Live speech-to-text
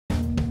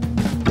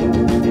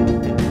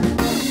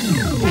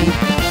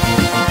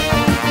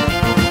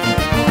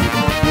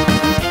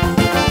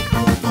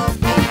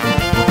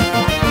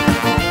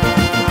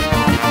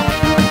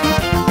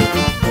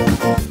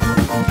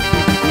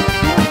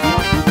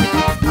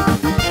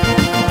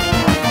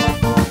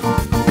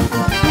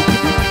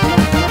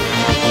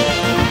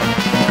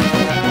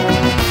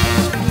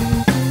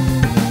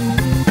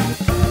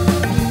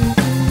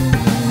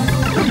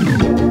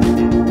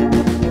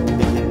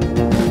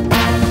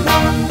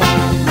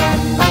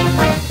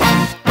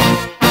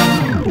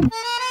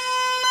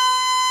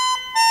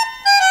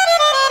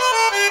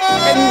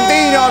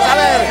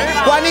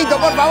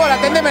por favor,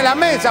 atendeme la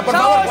mesa, por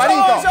favor,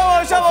 Juanito.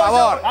 Por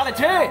favor. Dale,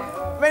 che.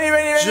 Vení.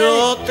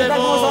 Yo te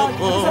mojo,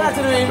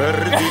 perdido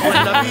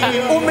en la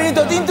vida. ¿Un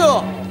vinito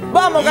tinto?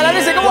 Vamos,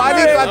 Calabrese, ¿cómo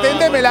Juanito,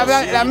 atendeme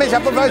la mesa,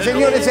 por favor,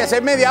 señor. Ese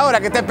hace media hora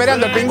que está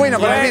esperando el pingüino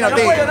con el vino no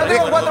tinto. puedo, no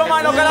tengo 4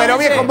 manos, Calabrese. Pero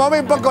viejo, move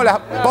un poco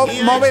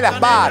move las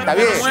patas,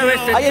 viejo.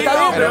 Ahí está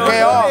bien, Pero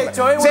qué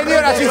hombre.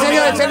 Señoras y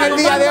señores, en el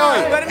día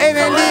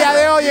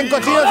de hoy, en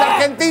Cocineros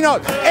Argentinos,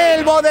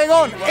 el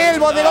bodegón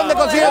de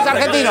Cocineros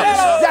Argentinos.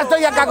 Ya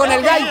estoy acá con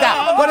el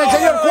gaita, con el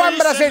señor Juan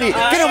Braceli,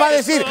 que nos va a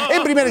decir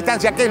en primera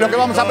instancia qué es lo que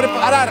vamos a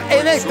preparar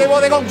en este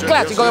bodegón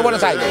clásico de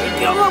Buenos Aires.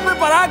 ¿Qué vamos a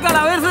preparar,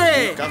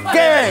 Calabrese?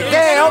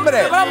 ¿Qué, hombre?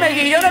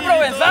 Mejillones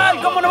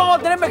provenzal. ¿Cómo no vamos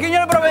a tener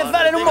mejillones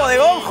provenzal en un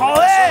bodegón?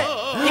 ¡Joder!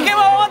 ¿Y qué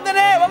vamos a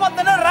tener? Vamos a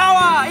tener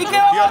rabas. ¿Y qué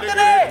vamos a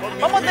tener?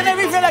 Vamos a tener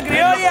bife a la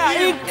criolla.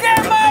 ¿Y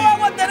qué más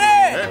vamos a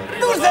tener?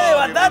 Dulce de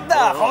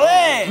batata.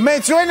 ¡Joder!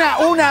 Me suena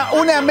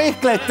una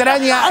mezcla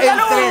extraña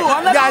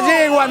entre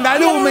gallego,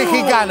 andaluz,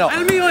 mexicano.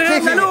 El mío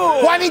es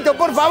andaluz. Juanito,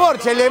 por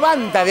favor, se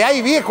levanta de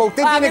ahí, viejo.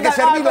 Usted tiene que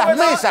servir las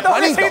mesas,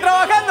 Juanito. Estoy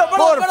trabajando.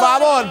 Por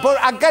favor,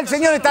 acá el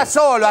señor está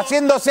solo,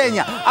 haciendo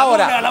señas.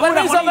 Ahora,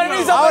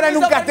 ahora en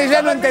un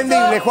castellano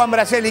entendible, Juan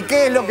Braceli,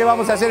 ¿qué es lo que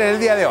vamos a hacer en el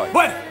día de hoy?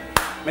 Bueno,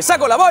 me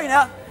saco la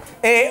boina.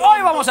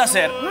 Hoy vamos a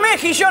hacer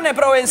mejillones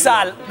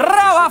provenzal,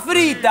 rabas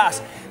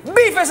fritas,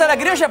 bifes a la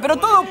criolla, pero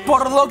todo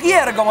por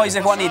doquier, como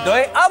dice Juanito,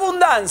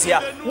 abundancia.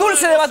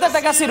 Dulce de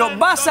batata casero.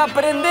 Vas a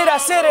aprender a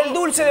hacer el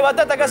dulce de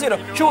batata casero.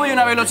 Yo voy a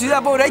una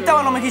velocidad, pobre. Ahí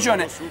estaban los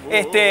mejillones.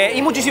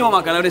 Y muchísimo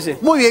más, Calabrese.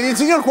 Muy bien, y el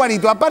señor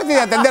Juanito, aparte de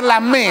atender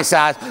las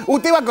mesas,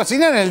 ¿usted va a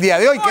cocinar en el día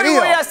de hoy,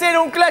 querido? Hoy voy a hacer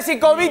un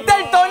clásico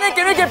vittel thoné,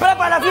 que no hay que esperar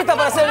para la fiesta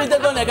para hacer el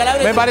vittel thoné,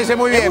 Calabrese. Me parece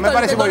muy bien, me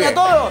parece muy bien. ¿A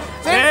todos?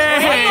 ¿Sí?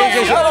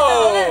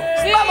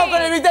 Vamos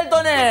con el vittel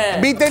thoné.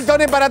 Vittel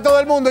thoné para todo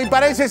el mundo. Y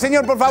para ese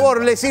señor, por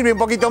favor, le sirve un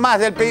poquito más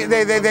del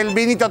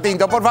vinito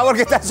tinto. Por favor,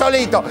 que está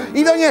solito.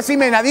 Y doña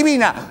Ximena,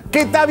 divina,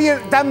 que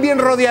tan bien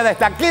rodeada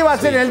está. ¿Qué va a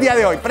hacer en el día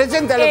de hoy?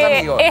 Presente a los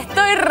amigos.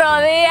 Estoy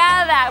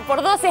rodeada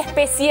por 2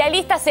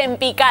 especialistas en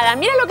picada.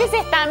 Mira lo que es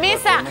esta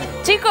mesa.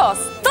 Chicos,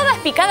 ¿todas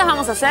picadas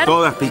vamos a hacer?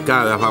 Todas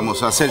picadas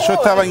vamos a hacer. Yo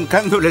estaba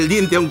hincándole el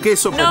diente a un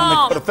queso, pero me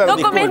cortaron.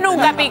 No comes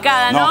nunca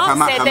picada, ¿no? No,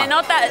 jamás, Se te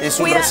nota. Es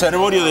un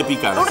reservorio de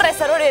picadas. Un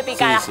reservorio de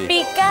picadas. Sí.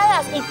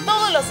 Picadas y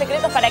todos los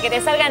secretos para que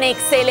te salgan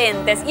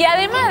excelentes. Y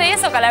además de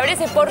eso,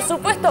 Calabrese, por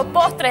supuesto,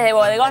 postres de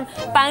bodegón,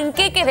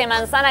 panqueques de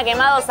manzana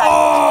quemados al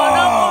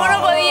como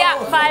no podía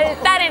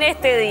faltar en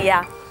este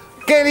día.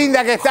 Qué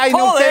linda que está. Y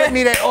no ustedes,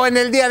 mire, en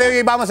el día de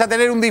hoy vamos a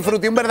tener un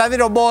disfrute, un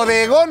verdadero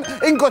bodegón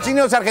en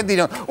Cocineros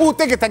Argentinos.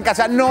 Usted que está en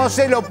casa no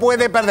se lo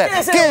puede perder.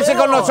 Quédese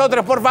con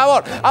nosotros, por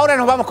favor. Ahora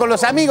nos vamos con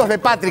los amigos de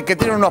Patrick, que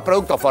tienen unos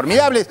productos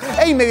formidables.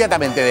 E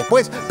inmediatamente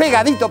después,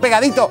 pegadito,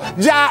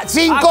 ya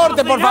sin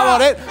corte, por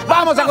favor.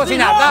 Vamos a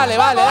cocinar. Dale.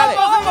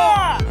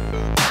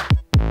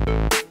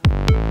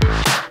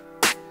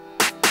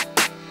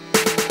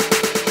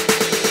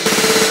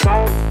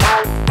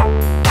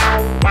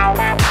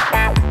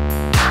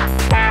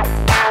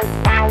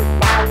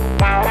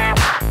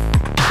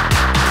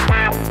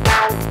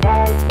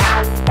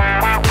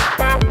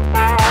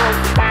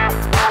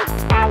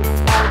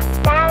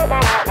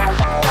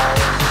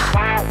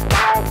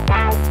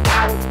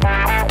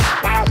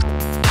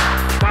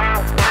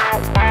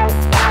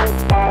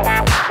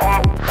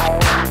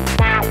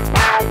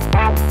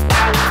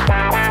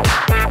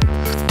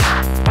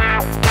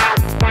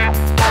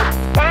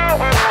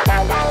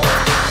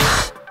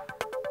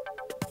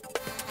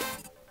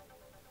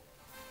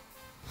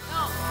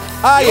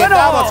 Ahí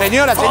estamos,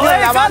 señora,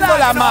 lavando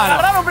la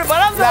mano.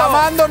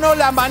 Lavándonos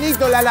la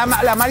manito,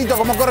 la manito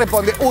como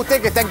corresponde.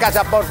 Usted que está en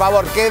casa, por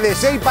favor,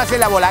 quédese y pase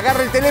la bola.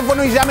 Agarre el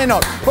teléfono y llámenos.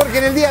 Porque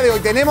en el día de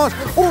hoy tenemos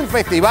un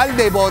festival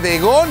de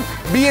bodegón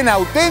bien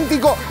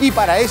auténtico. Y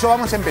para eso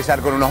vamos a empezar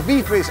con unos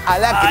bifes a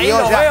la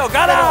criolla. Ahí lo veo,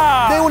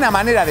 cara. Pero de una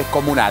manera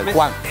descomunal,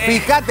 Juan.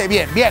 Picate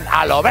bien,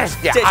 a lo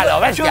bestia, a lo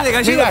bestia. Yo de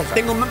gallego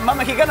tengo más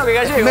mexicano que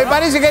gallego. Me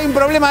parece que hay un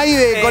problema ahí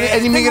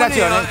en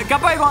inmigración.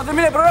 Capaz que cuando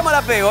termine el programa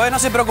la pego, no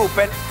se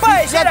preocupen.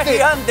 Paella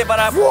gigante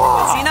para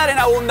cocinar en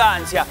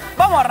abundancia.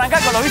 Vamos a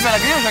arrancar con los bifes a la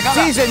criolla acá.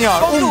 Sí,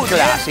 señor.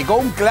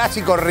 Un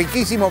clásico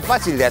riquísimo,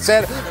 fácil de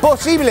hacer,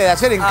 posible de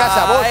hacer en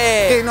casa. Vos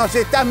que nos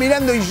estás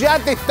mirando y ya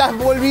te estás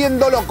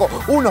volviendo loco.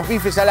 Unos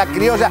bifes a la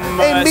criolla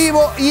en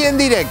vivo y en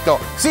directo.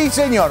 Sí,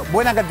 señor.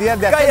 Buena cantidad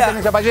de aceite en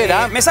esa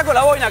paellera. Me saco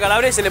la boina,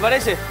 Calabrese, ¿le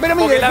parece? Pero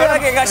mire, porque la verdad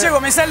que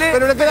gallego me sale...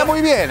 Pero le queda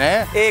muy bien,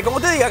 como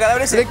usted diga,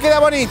 Calabrese. Le queda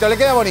bonito.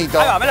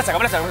 Ahí va, me la saco.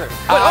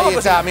 Bueno, ahí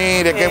está,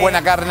 mire, qué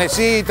buena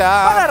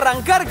carnecita. Para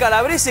arrancar,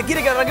 Calabrese,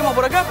 ¿quiere que arranquemos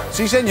por acá?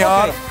 Sí,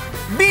 señor. Okay.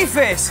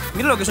 Bifes.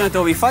 Miren lo que son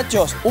estos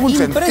bifachos. Un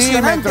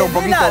centímetro, un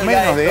poquito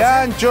menos de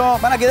ancho.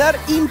 Van a quedar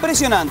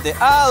impresionantes.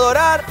 A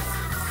adorar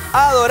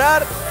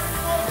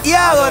y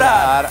a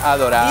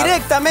adorar.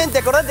 Directamente,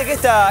 acordate que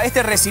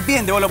este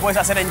recipiente, vos lo podés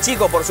hacer en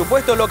chico, por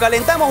supuesto, lo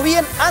calentamos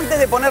bien antes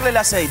de ponerle el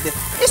aceite.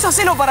 Eso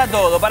hacelo para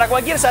todo, para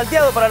cualquier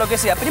salteado, para lo que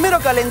sea.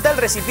 Primero calentá el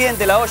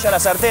recipiente, la olla, la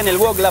sartén, el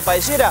wok, la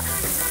paellera,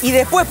 y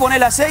después poné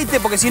el aceite,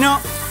 porque si no,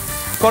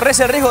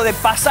 corres el riesgo de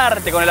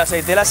pasarte con el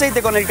aceite. El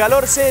aceite con el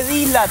calor se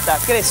dilata,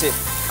 crece.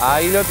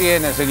 Ahí lo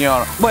tiene,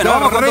 señor. Bueno,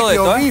 vamos con todo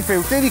esto, bife.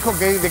 ¿Usted dijo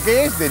que de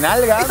qué es? ¿De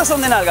nalga? Estos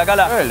son de nalga,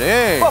 Cala.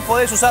 Vos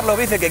podés usar los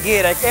bifes que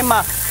quieras. Es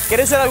más,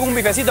 ¿querés usar algún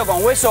bifecito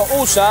con hueso?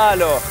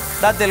 Úsalo.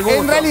 Date el gusto.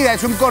 En realidad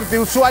es un corte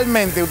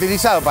usualmente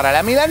utilizado para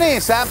la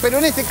milanesa, pero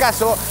en este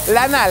caso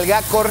la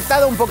nalga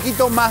cortada un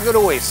poquito más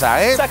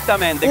gruesa, ¿eh?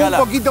 Exactamente, Cala.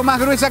 Un poquito más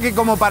gruesa que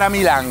como para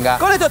milanga.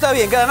 Con esto está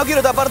bien, Cala. No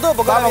quiero tapar todo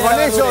porque vamos con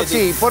eso,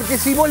 sí. Porque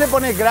si vos le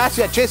pones,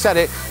 gracias, César,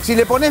 si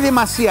le pones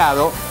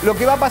demasiado, lo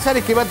que va a pasar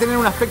es que va a tener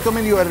un aspecto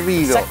medio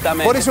hervido.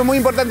 Exactamente. Por eso es muy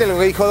importante lo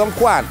que dijo don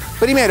Juan.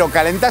 Primero,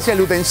 calentase el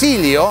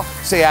utensilio,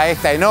 sea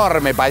esta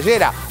enorme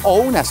payera o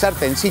una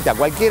sartencita,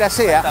 cualquiera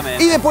sea,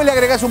 y después le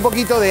agregás un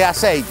poquito de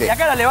aceite. Y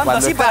acá la levanto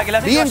así para que el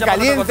aceite bien vaya por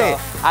otro caliente,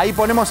 costado. ahí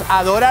ponemos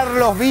a dorar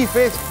los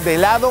bifes de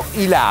lado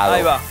y lado.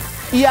 Ahí va.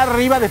 Y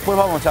arriba después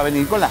vamos a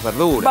venir con las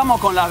verduras. Vamos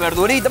con las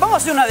verduritas.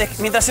 Vamos a hacer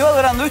mientras se va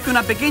dorando esto,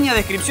 una pequeña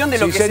descripción de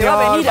lo que se va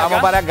a venir acá.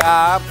 Vamos para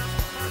acá.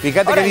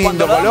 Fíjate Ahora, qué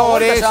lindo colores.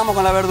 colores. Ya vamos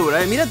con la verdura.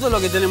 Mirá todo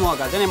lo que tenemos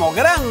acá. Tenemos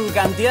gran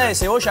cantidad de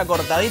cebolla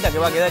cortadita que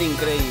va a quedar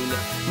increíble.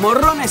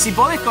 Morrones, si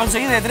podés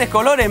conseguir de 3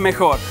 colores,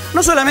 mejor.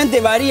 No solamente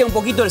varía un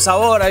poquito el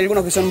sabor, hay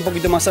algunos que son un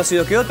poquito más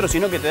ácidos que otros,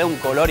 sino que te da un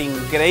color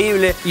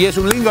increíble. Y es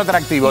un lindo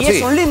atractivo, y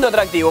es un lindo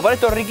atractivo para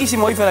estos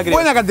riquísimos bifes de la criolla.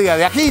 Buena cantidad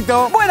de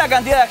ajito. Buena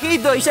cantidad de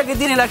ajito. Y ya que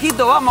tiene el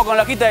ajito, vamos con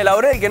la hojita de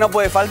laurel, que no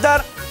puede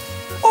faltar.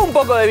 Un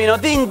poco de vino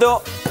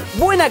tinto.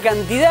 Buena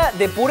cantidad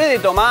de puré de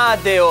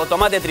tomate o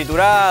tomate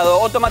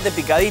triturado o tomate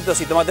picaditos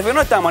y tomate frío.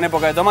 No estamos en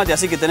época de tomate,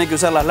 así que tenés que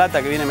usar las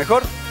latas que viene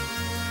mejor.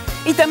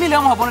 Y también le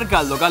vamos a poner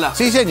caldo, Cala.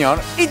 Sí,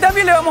 señor. Y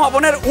también le vamos a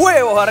poner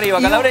huevos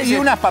arriba, Calabrese. Y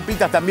unas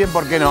papitas también,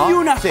 ¿por qué no? Y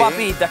unas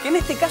papitas, que en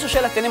este caso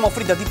ya las tenemos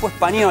fritas tipo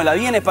española,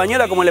 bien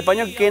española como el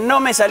español que no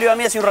me salió a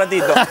mí hace un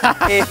ratito.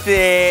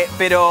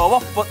 Pero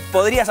vos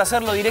podrías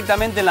hacerlo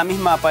directamente en la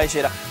misma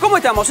paellera. ¿Cómo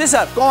estamos,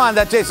 César? ¿Cómo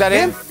anda, César?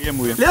 ¿Bien? Bien,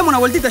 muy bien. Le damos una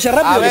vueltita ya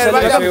rápido. A ver,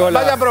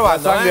 vaya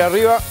probando. La sangre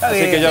arriba, así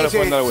bien. que ya lo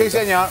pueden dar vuelta.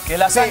 Sí, señor. Que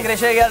la sangre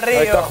llegue al río.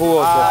 Ahí está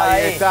jugoso.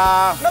 Ahí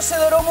está. No se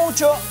doró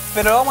mucho,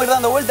 pero lo vamos a ir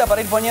dando vuelta para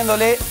ir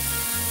poniéndole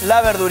la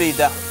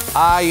verdurita.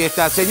 Ahí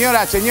está,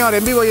 señora, señor,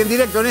 en vivo y en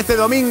directo en este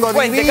domingo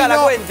Cuente, divino,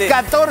 Cala, cuente.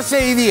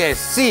 14 y 10,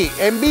 sí,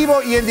 en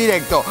vivo y en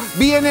directo.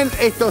 Vienen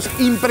estos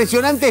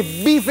impresionantes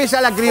bifes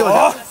a la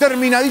criolla,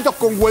 terminaditos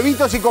con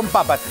huevitos y con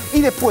papas.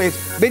 Y después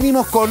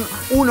venimos con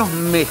unos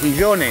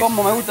mejillones.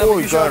 Cómo me gustan los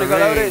mejillones,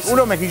 Calabrese.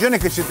 Unos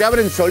mejillones que se te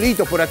abren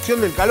solitos por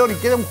acción del calor y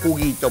queda un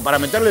juguito para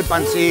meterle el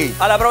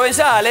pancito. A la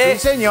provenzal, ¿eh?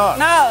 Sí, señor.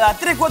 Nada,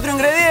 3, 4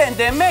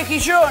 ingredientes,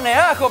 mejillones,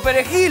 ajo,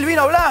 perejil,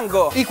 vino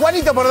blanco. ¿Y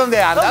Juanito por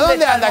dónde anda? ¿Dónde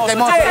 ¿Dónde está anda el este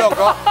mozo? monstruo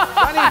loco?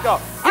 Juanito,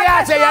 ¿qué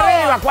hace ahí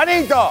arriba,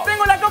 Juanito?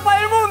 ¡Tengo la Copa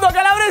del Mundo,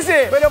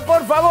 Calabrese! Pero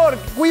por favor,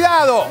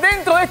 cuidado.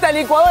 Dentro de esta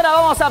licuadora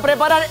vamos a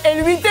preparar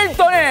el vittel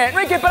thoné. No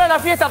hay que esperar a la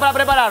fiesta para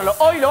prepararlo.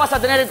 Hoy lo vas a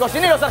tener en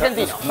Cocineros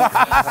argentinos.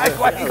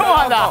 ¿Cómo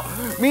anda?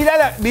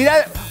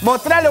 Mirá,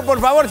 mostralo por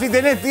favor si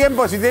tenés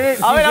tiempo, si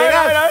tenés. A ver.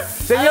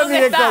 Señor dónde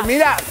director, está?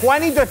 mirá,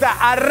 Juanito está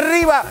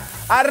arriba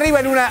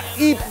en una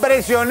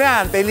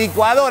impresionante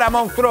licuadora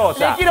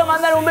monstruosa. Le quiero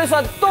mandar un beso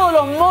a todos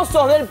los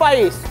mozos del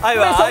país. Ahí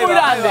va, un beso ahí muy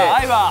va, grande.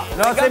 ahí va.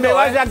 No se me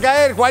vaya a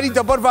caer,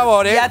 Juanito, por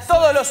favor, Y a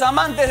todos los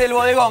amantes del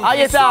bodegón. Ahí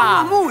que está.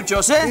 Somos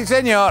muchos, ¿eh? Sí,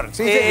 señor,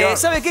 sí, señor.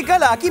 ¿Sabe qué,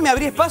 Cala? Aquí me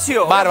abrí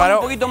espacio. Bárbaro. Voy a poner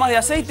un poquito más de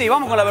aceite y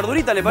vamos con la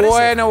verdurita, ¿le parece?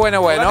 Bueno. Porque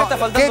acá está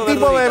 ¿Qué faltando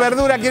tipo de verdurita.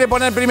 verdura quiere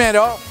poner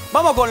primero?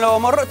 Vamos con los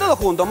morrones, todos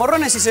juntos,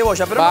 morrones y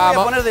cebolla, pero no voy a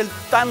Vamos. poner del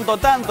tanto,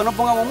 no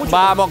pongamos mucho.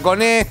 Vamos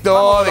con esto,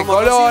 Vamos con de los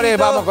colores, morroncitos.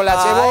 vamos con la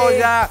Ahí.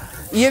 cebolla.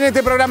 Y en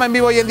este programa en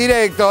vivo y en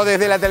directo,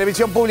 desde la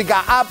televisión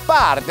pública,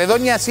 aparte,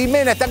 doña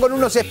Ximena está con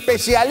unos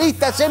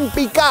especialistas en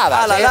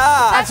picadas.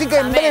 Así que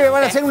en breve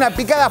van a hacer una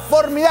picada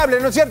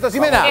formidable, ¿no es cierto,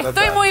 Ximena?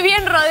 Estoy muy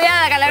bien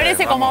rodeada,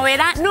 Calabrese, como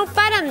verá. No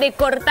paran de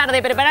cortar,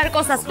 de preparar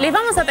cosas. Les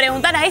vamos a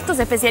preguntar a estos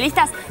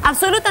especialistas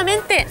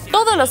absolutamente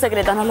todos los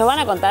secretos. ¿Nos lo van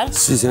a contar?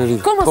 Sí,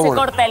 señorita. ¿Cómo se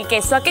corta el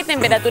queso? ¿A qué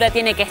temperatura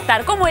tiene que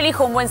estar? ¿Cómo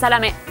elijo un buen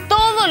salame?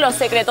 Todos los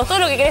secretos, todo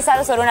lo que querés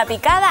saber sobre una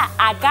picada,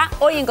 acá,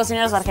 hoy en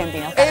Cocineros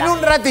Argentinos. En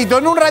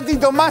un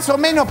ratito más o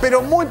menos,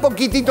 pero muy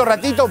poquitito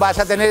ratito vas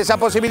a tener esa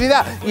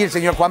posibilidad. Y el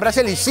señor Juan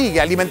Braceli sigue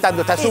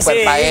alimentando esta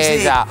super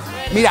paella.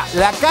 Mira,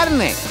 la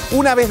carne,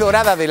 una vez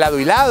dorada de lado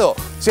y lado,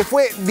 se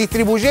fue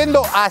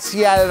distribuyendo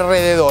hacia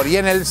alrededor. Y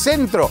en el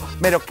centro,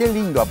 pero qué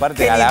lindo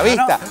aparte a la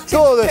vista, ¿no?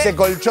 todo ese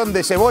colchón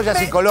de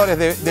cebollas y colores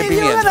de Me dio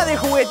pimiento. ganas de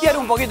juguetear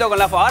un poquito con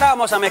la fava. Ahora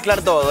vamos a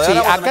mezclar todo. Sí,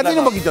 Ahora vamos a acá mezclar tiene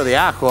un todo. poquito de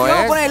ajo, Y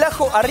vamos a poner el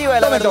ajo arriba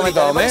de la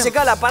verdurita. ¿Le parece,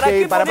 Cala? ¿Para Sí,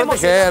 qué para ponemos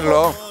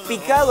protegerlo. el ajo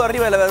picado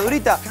arriba de la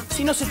verdurita?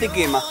 Si no se te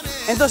quema.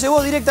 Entonces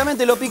vos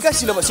directamente lo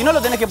picás y si no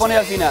lo tenés que poner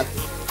al final.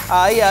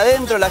 Ahí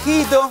adentro el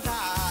ajito.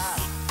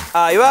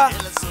 Ahí va.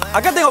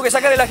 Acá tengo que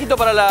sacar el ajito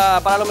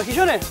para los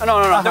mejillones.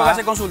 No, tengo que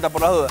hacer consulta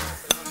por las dudas.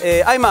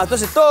 Hay más,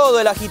 entonces todo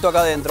el ajito acá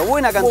adentro.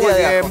 Buena cantidad Muy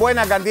de bien, ajo.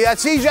 buena cantidad.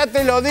 Sí, ya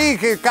te lo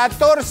dije,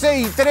 14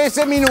 y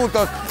 13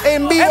 minutos.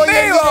 En vivo y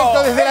en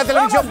directo desde la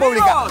televisión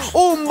pública.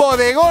 Un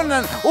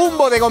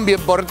bodegón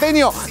bien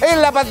porteño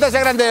en la pantalla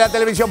grande de la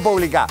televisión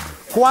pública.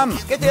 Juan,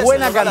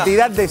 buena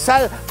cantidad de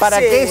sal para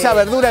que esa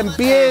verdura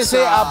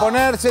empiece a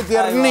ponerse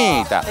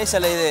tiernita. Esa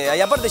es la idea.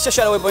 Y aparte yo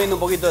ya le voy poniendo un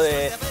poquito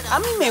de... A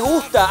mí me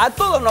gusta, a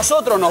todos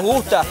nosotros nos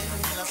gusta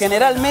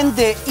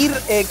generalmente ir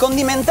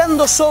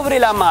condimentando sobre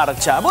la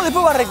marcha. Vos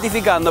después vas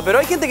rectificando, pero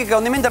hay gente que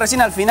condimenta recién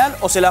al final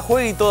o se la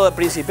juega y todo al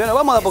principio. No,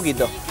 vamos de a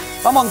poquito.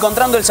 Vamos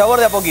encontrando el sabor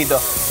de a poquito.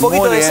 Un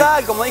poquito de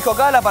sal, como dijo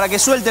Cala, para que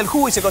suelte el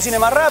jugo y se cocine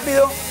más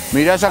rápido.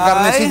 Mirá esa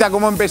carnecita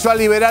cómo empezó a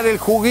liberar el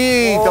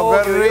juguito.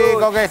 Qué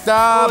rico que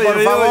está,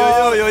 por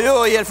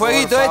favor. Y el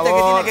fueguito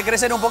que tiene que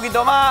crecer un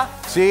poquito más.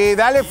 Sí,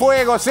 dale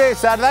fuego,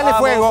 César, dale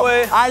fuego.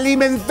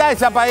 Alimentá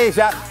esa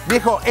paella.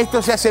 Viejo,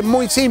 esto se hace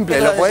muy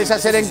simple, lo podés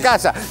hacer en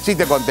casa. Si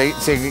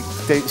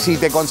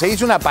te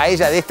conseguís una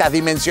paella de estas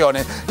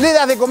dimensiones, le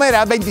das de comer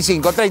a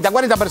 25, 30,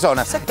 40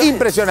 personas.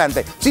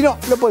 Impresionante. Si no,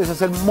 lo podés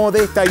hacer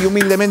modesta y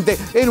humildemente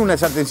en una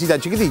sartencita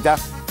chiquitita.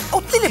 ¿A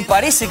usted le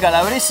parece,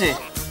 Calabrese?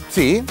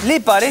 Sí.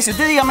 ¿Le parece?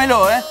 Usted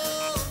dígamelo,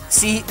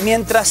 Si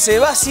mientras se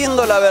va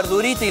haciendo la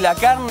verdurita y la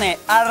carne,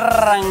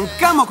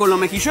 arrancamos con los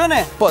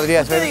mejillones.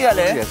 Podría ser.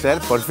 Dígale, podría ser,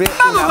 por fin.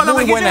 Vamos con los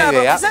muy buena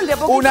idea.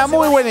 Una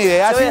muy buena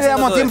idea. Así le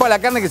damos tiempo a la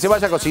carne que se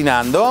vaya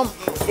cocinando.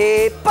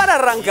 Para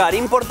arrancar,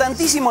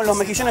 importantísimo en los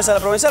mejillones a la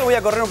provenzal, voy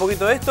a correr un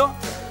poquito de esto.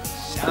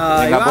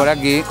 Venga por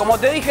aquí. Como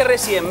te dije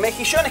recién,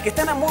 mejillones que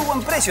están a muy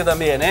buen precio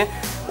también,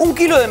 1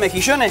 kilo de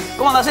mejillones.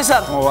 ¿Cómo anda,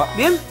 César? ¿Cómo va?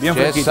 ¿Bien? Bien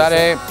fresquito.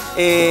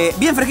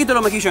 Bien fresquitos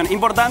los mejillones.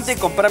 Importante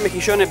comprar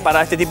mejillones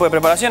para este tipo de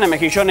preparaciones.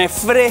 Mejillones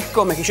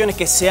frescos, mejillones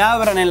que se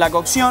abran en la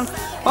cocción.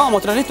 Vamos a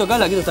mostrar esto acá,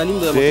 la quiero, está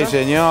lindo de mostrar.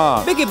 Sí,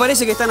 señor. ¿Ve que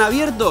parece que están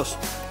abiertos?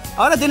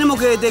 Ahora tenemos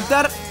que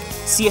detectar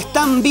si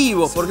están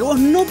vivos, porque vos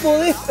no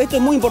podés, esto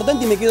es muy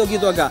importante y me quedo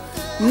quieto acá,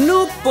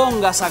 no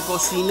pongas a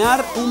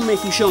cocinar un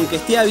mejillón que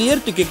esté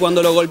abierto y que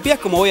cuando lo golpeas,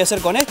 como voy a hacer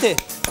con este,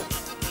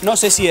 no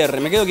se cierre.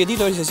 Me quedo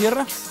quietito, a ver si se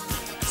cierra.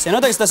 ¿Se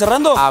nota que se está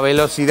cerrando? A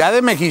velocidad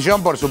de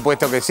mejillón, por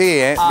supuesto que sí,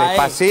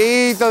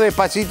 Despacito,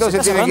 despacito se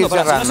tiene que ir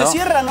cerrando. Si no se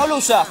cierra, no lo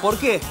usás. ¿Por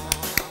qué?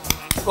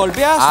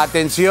 Golpeás.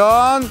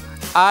 Atención,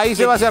 ahí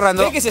se va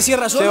cerrando. ¿Ves que se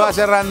cierra solo? Se va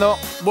cerrando.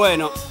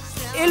 Bueno,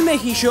 el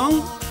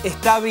mejillón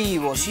está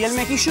vivo. Si el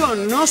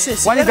mejillón no se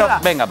cierra, Juanito,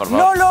 venga, por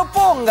favor. no lo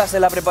pongas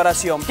en la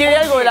preparación. ¿Quiere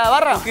algo de la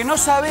barra? Porque no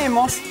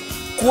sabemos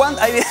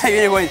cuándo... Ahí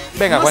viene Juanito.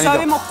 Venga, no Juanito.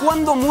 sabemos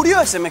cuándo murió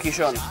ese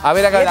mejillón. A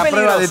ver acá Es la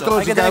prueba de peligroso, todos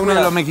hay que y cada tener uno de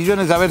cuidado. los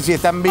mejillones, a ver si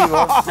están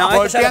vivos. No,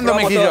 golpeando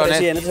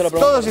mejillones.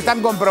 Todos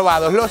están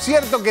comprobados. Lo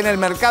cierto que en el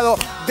mercado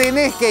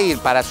tenés que ir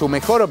para su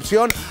mejor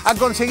opción a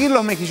conseguir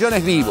los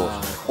mejillones vivos.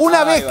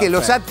 Una vez que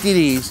los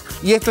adquirís,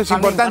 y esto es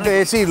importante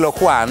decirlo,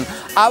 Juan,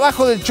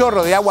 abajo del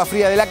chorro de agua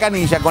fría de la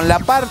canilla, con la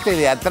parte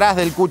de atrás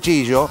del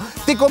cuchillo,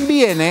 te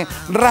conviene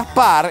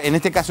raspar, en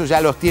este caso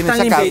ya los tienes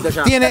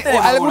sacados. Tiene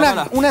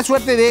una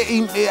suerte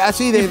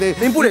de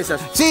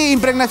impurezas. Sí,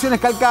 impregnaciones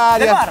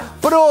calcáreas.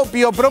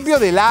 Propio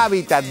del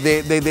hábitat,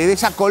 de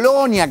esa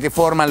colonia que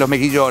forman los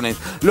mejillones.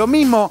 Lo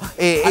mismo,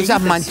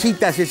 esas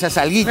manchitas, esas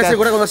alguitas. Me hace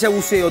acordar cuando hacía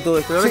buceo todo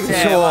esto. Sí,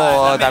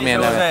 yo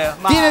también.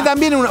 Tiene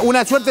también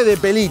una suerte de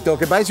pelito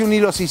que parece un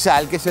hilo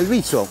sisal, que es el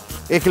viso.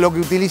 Es lo que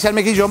utiliza el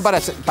mejillón para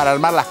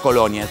armar las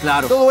colonias.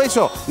 Claro. Todo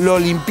eso lo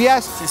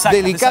limpiás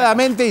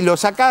delicadamente y lo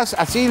sacás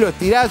así, lo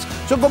estirás.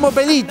 Son como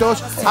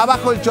pelitos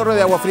abajo del chorro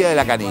de agua fría de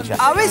la canilla.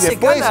 A veces, y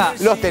después Cala,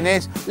 los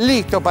tenés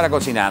listos para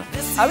cocinar.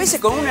 A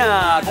veces con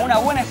una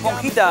buena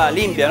esponjita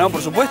limpia, ¿no?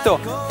 Por supuesto,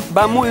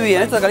 va muy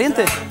bien. ¿Esto está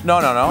caliente?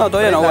 No. No,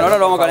 todavía no. Bueno, ahora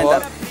lo vamos a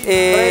calentar.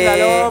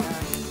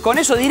 Préndalo. Con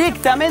eso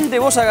directamente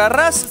vos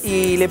agarrás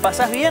y le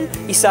pasás bien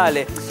y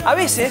sale. A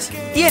veces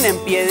tienen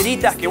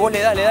piedritas que vos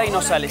le das y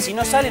no sale. Si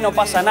no sale, no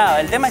pasa nada.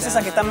 El tema es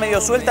esas que están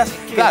medio sueltas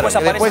que después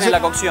aparecen en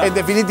la cocción. En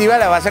definitiva,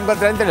 la vas a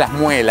encontrar entre las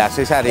muelas,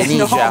 esa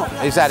arenilla.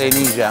 No. Esa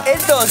arenilla.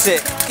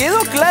 Entonces,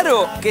 quedó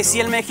claro que si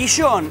el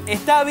mejillón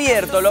está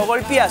abierto, lo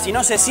golpeás y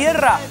no se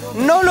cierra,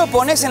 no lo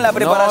pones en la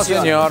preparación.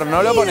 No, señor,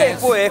 no lo pones. Y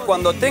después,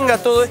 cuando tenga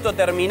todo esto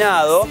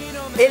terminado,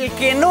 el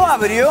que no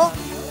abrió,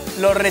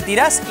 lo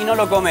retirás y no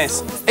lo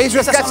comes. Eso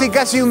es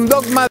casi un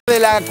dogma de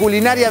la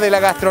culinaria de la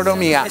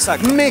gastronomía.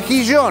 Exacto.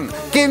 Mejillón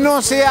que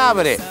no se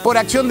abre por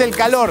acción del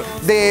calor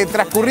de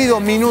transcurrido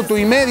minuto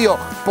y medio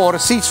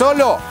por sí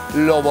solo,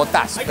 lo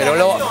botás. Pero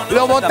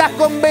lo botás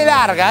con B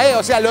larga,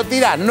 o sea, lo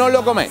tirás, no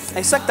lo comés.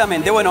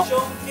 Exactamente, bueno.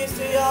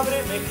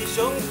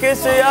 Mejillón que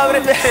se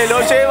abre, se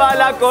lo lleva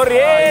la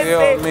corriente. Ay,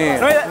 Dios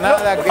mío.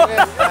 Nada que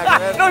ver.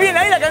 ¿No viene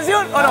ahí la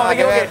canción o no? Me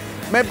equivoqué.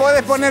 ¿Me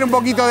podés poner un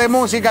poquito de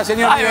música,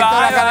 señor Ahí director,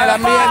 va, acá en el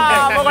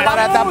ambiente?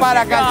 Para tapar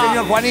acá al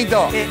señor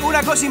Juanito.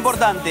 Una cosa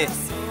importante.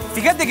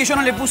 Fíjate que yo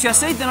no le puse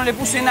aceite, no le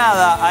puse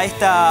nada a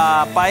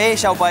esta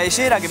paella o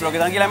paellera, que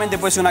tranquilamente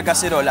puede ser una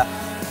cacerola.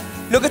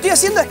 Lo que estoy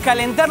haciendo es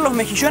calentar los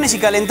mejillones y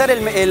calentar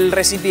el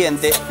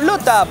recipiente. Lo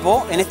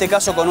tapo, en este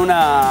caso con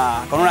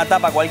una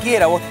tapa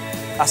cualquiera. Vos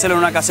hacerlo en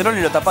una cacerola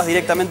y lo tapás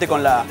directamente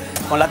con la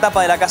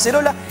tapa de la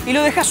cacerola y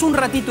lo dejás un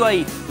ratito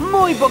ahí,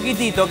 muy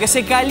poquitito, que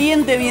se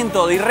caliente bien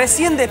todo y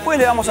recién después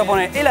le vamos a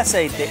poner el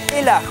aceite,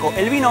 el ajo,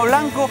 el vino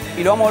blanco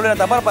y lo vamos a volver a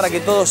tapar para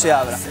que todo se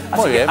abra.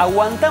 Así que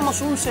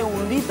aguantamos un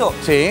segundito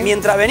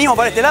mientras venimos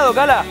para este lado,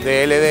 Cala.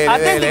 Dele.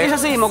 Atente que ya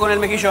seguimos con el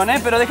mejillón,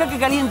 pero dejá que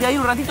caliente ahí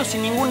un ratito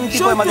sin ningún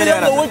tipo de materia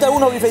grasa. Yo estoy dando vuelta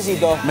algunos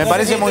bifecitos. Me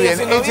parece muy bien.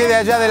 Ese de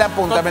allá de la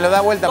punta, me lo da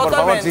vuelta, por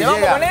favor, si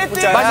llega.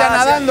 Vaya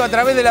nadando a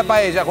través de la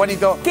paella,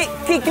 Juanito.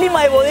 ¿Qué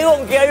clima de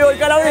bodegón que hay hoy,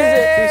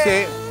 Calabrese?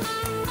 Sí.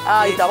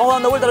 Ahí está, vamos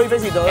dando vuelta a los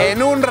bifecitos.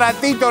 En un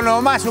ratito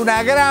nomás,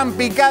 una gran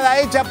picada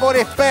hecha por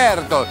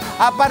expertos.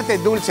 Aparte,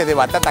 dulce de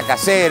batata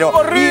casero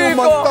y un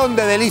montón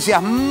de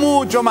delicias,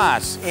 mucho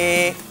más.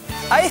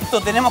 A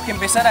esto tenemos que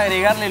empezar a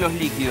agregarle los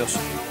líquidos.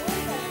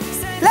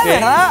 La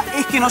verdad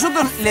es que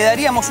nosotros le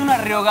daríamos una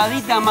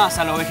rehogadita más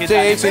a los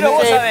vegetales. Sí, pero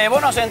vos sabés,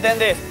 vos nos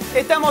entendés.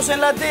 Estamos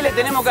en la tele,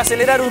 tenemos que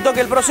acelerar un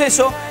toque el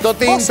proceso.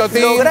 Totín.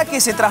 Lográ que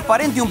se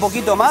transparente un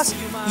poquito más.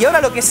 Y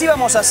ahora lo que sí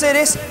vamos a hacer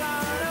es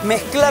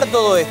mezclar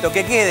todo esto,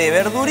 que quede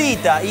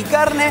verdurita y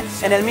carne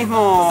en el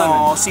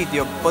mismo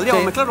sitio.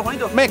 ¿Podríamos mezclarlo,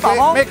 Juanito?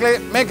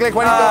 Mezcle,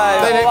 Juanito.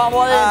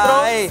 Vamos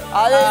adentro.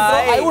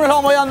 Adentro. Algunos lo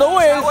vamos dando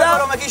vuelta. Bueno,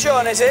 los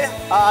mejillones,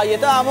 Ahí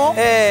estamos.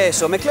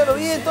 Eso, mezclarlo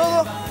bien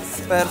todo.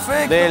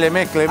 Perfecto. Dele,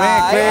 mezcle.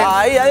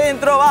 Ahí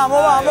adentro, vamos.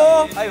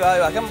 Ahí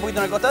va. Quedamos un poquito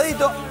en el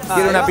costadito.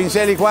 ¿Quiere una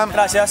pincel y Juan?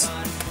 Gracias.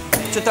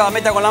 Yo estaba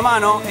meta con la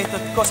mano. Esto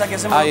es cosas que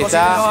hacemos los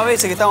cocineros a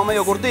veces, que estamos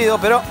medio curtidos,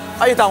 pero...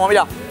 Ahí estamos,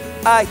 mirá.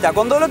 Ahí está.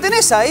 Cuando lo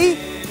tenés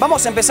ahí,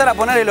 vamos a empezar a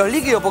ponerle los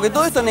líquidos, porque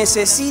todo esto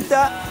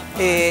necesita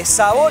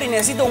sabor y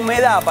necesita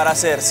humedad para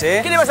hacerse.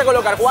 ¿Qué le vas a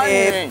colocar, Juan?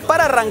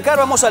 Para arrancar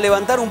vamos a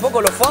levantar un poco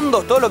los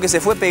fondos, todo lo que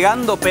se fue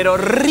pegando, pero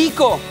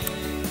rico.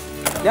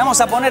 Le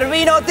vamos a poner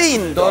vino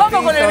tinto.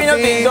 Vamos con el vino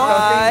tinto.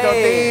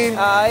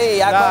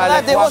 Ahí,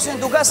 acordate vos en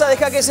tu casa,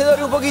 deja que se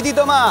dore un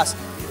poquitito más.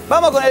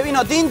 Vamos con el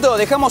vino tinto,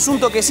 dejamos un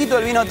toquecito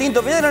del vino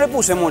tinto. Mirá, no le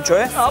puse mucho,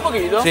 No, un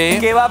poquito. Sí.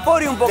 Que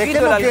evapore un poquito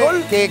el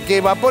alcohol. Que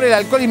evapore el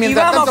alcohol y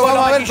mientras tanto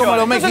vamos a ver cómo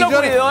los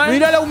mejillones.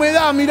 Mirá la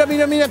humedad, mira qué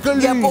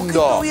lindo. Y a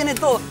poquito viene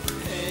todo.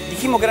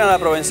 Dijimos que eran a la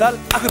provenzal,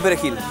 ajo y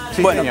perejil.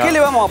 Sí, bueno, señor. ¿qué le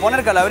vamos a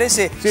poner,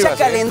 calabrese? Sí, ya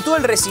calentó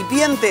el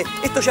recipiente.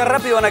 Esto ya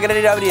rápido van a querer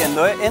ir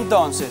abriendo,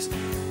 Entonces,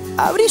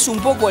 abrís un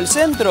poco el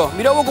centro.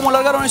 Mirá vos cómo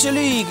largaron ese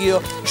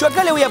líquido. Yo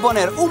acá le voy a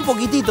poner un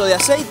poquitito de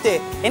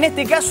aceite. En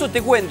este caso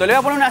te cuento, le voy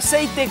a poner un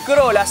aceite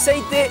Kroll,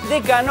 aceite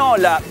de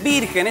canola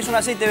virgen. Es un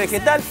aceite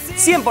vegetal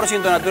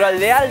 100% natural,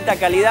 de alta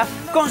calidad,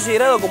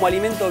 considerado como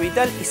alimento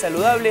vital y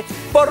saludable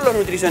por los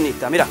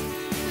nutricionistas. Mirá.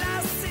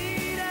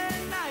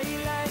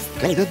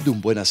 La calidad de un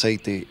buen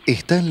aceite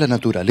está en la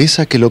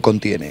naturaleza que lo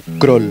contiene.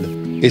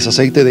 Kroll es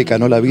aceite de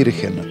canola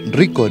virgen,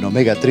 rico en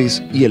omega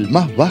 3 y el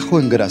más bajo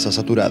en grasas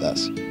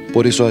saturadas.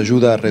 Por eso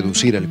ayuda a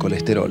reducir el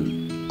colesterol.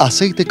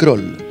 Aceite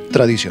Kroll,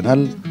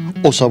 tradicional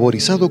o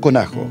saborizado con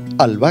ajo,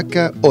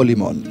 albahaca o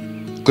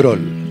limón.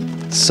 Kroll,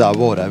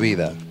 sabor a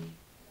vida.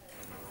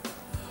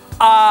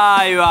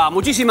 Ahí va,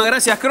 muchísimas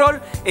gracias,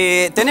 Kroll.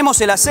 Tenemos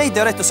el aceite,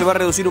 ahora esto se va a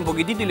reducir un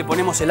poquitito y le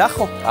ponemos el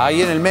ajo.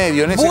 Ahí en el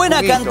medio, en ese Buena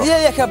juguito. cantidad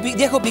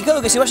de ajo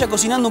picado que se vaya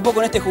cocinando un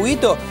poco en este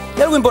juguito.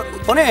 Y algo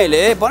importante,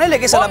 ponele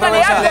que esa es la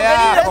provenzal.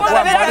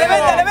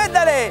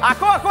 Métale.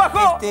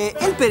 Ajo.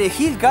 El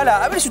perejil,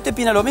 Cala, a ver si usted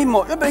opina lo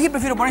mismo. Yo el perejil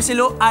prefiero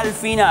ponérselo al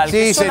final, Sí,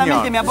 que solamente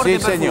señor. me aporte Sí,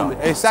 perfume. señor. Si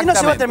no se va a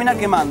Exactamente. terminar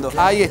quemando.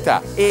 Ahí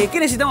está. ¿Qué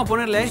necesitamos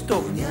ponerle a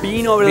esto?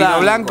 Vino blanco.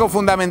 Vino blanco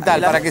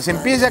fundamental para que se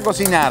empiece a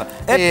cocinar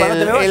Epa, no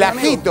te me vayas, el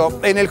ajito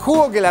en el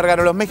jugo que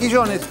largaron los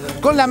mejillones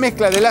con la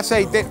mezcla del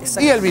aceite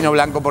y el vino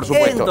blanco, por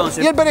supuesto.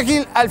 Entonces, y el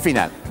perejil al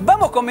final.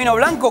 Vamos con vino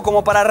blanco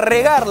como para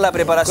regar la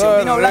preparación.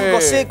 Vino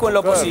blanco seco en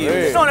lo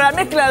posible. No, la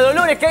mezcla de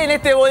olores que hay en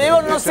este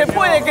bodegón no se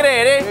puede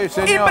creer,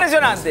 Sí, señor.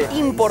 Impresionante.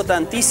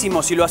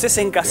 Importantísimo, si lo haces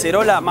en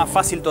cacerola, más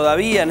fácil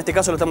todavía. En este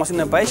caso lo estamos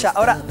haciendo en paella.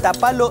 Ahora,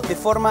 tapalo de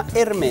forma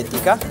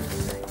hermética.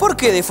 ¿Por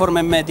qué de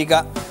forma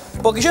hermética?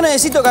 Porque yo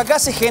necesito que acá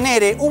se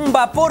genere un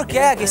vapor que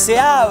haga que se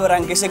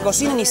abran, que se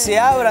cocinen y se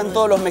abran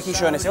todos los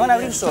mejillones. Se van a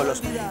abrir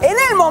solos. En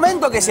el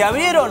momento que se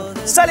abrieron,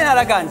 salen a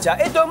la cancha.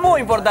 Esto es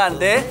muy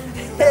importante,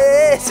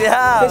 se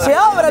abran. ¡Que se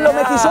abran los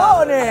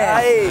mejillones!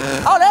 Ahí.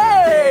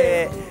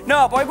 ¡Olé!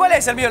 No, porque ¿cuál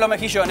es el mío de los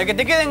mejillones? Que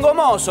te queden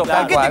gomosos. Tal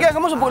 ¿Por qué cual. te quedan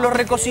gomosos? Porque los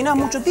recocinás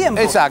mucho tiempo.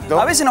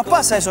 Exacto. A veces nos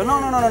pasa eso.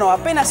 No.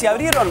 Apenas se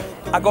abrieron,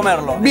 a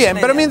comerlo. Bien,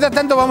 pero mientras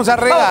tanto vamos a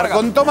regar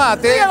con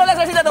tomate. Siga con la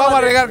salsita de tomate. Vamos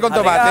a regar con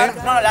tomate.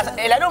 No,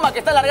 el aroma que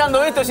está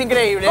largando esto es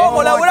increíble.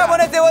 ¿Cómo laburamos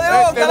en este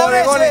bodegón, Este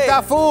bodegón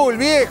está full,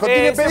 viejo.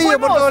 Tiene pedido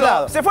por todos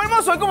lados. Se fue el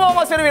mozo, ¿y cómo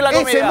vamos a servir la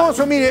comida? Ese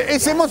mozo, mire,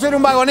 ese mozo era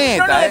un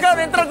vagoneta. No nos dejaron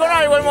entrar con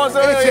algo el mozo.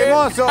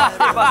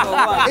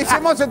 Ese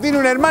mozo tiene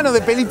un hermano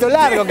de pelito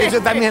largo, que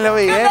yo también lo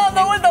vi, ¿Qué está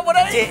dando vuelta por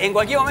ahí? Sí, en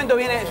cualquier momento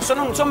viene.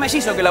 Son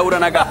mellizos que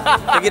laburan acá.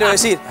 Te quiero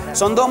decir.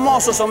 Son dos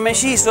mozos, son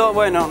mellizos.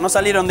 Bueno, no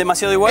salieron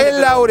demasiado iguales. El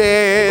pero En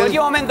laurel.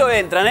 cualquier momento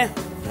entran,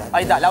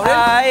 Ahí está, Laurel.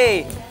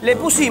 Ahí. Le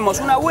pusimos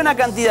una buena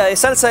cantidad de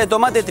salsa de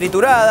tomate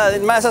triturada.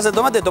 Más de salsa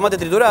de tomate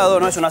triturado,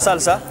 no es una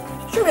salsa.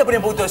 Yo voy a poner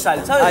un poquito de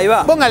sal, ¿sabes? Ahí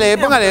va. Póngale,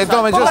 tome, yo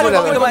Póngale soy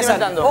un poquito más de sal.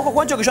 condimentando. Ojo,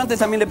 Juancho, que yo antes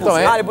también le puse.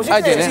 Tome. Ah, ¿le pusiste?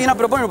 Ahí tiene. Sí, no,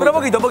 pero ponle un Pero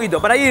poquito.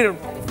 poquito, para ir...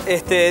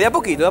 De a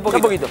poquito, de a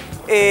poquito. poquito.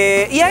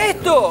 Y a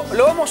esto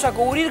lo vamos a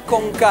cubrir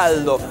con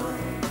caldo.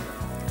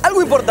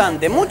 Algo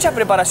importante, muchas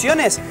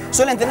preparaciones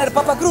suelen tener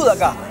papa cruda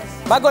acá.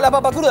 Va con la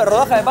papa cruda,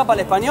 rodaja de papa a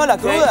la española,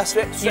 crudas,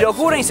 y lo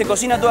cubren y se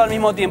cocina todo al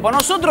mismo tiempo.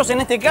 Nosotros,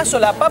 en este caso,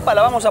 la papa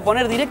la vamos a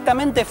poner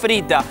directamente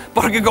frita,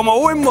 porque como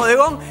buen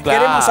bodegón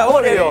queremos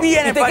sabores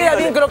bien Y te queda españoles.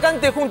 bien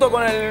crocante junto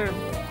con el...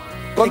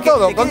 Con Te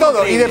todo, queda con todo.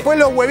 Y increíble. después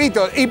los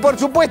huevitos. Y por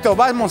supuesto,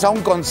 vamos a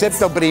un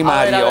concepto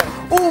primario. A ver.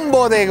 Un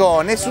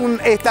bodegón es un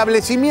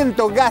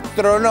establecimiento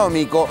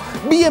gastronómico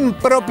bien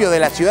propio de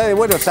la ciudad de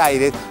Buenos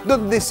Aires,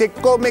 donde se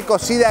come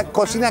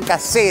cocina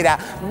casera,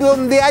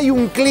 donde hay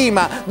un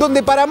clima,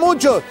 donde para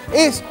muchos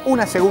es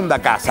una segunda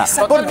casa.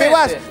 Porque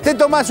vas, te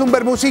tomás un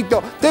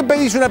bermucito, te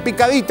pedís una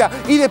picadita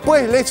y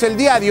después lees el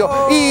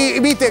diario y,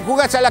 viste,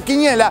 jugás a la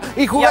quiniela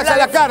y jugás a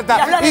la carta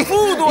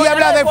y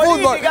hablas de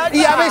fútbol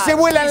y a veces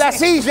vuelan la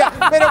silla.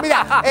 Pero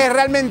mira, es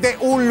realmente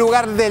un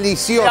lugar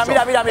delicioso.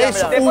 Mira.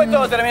 Después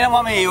todos terminamos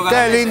amigos.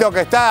 Qué lindo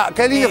que está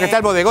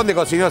el bodegón de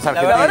Cocineros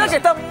Argentinos. La verdad que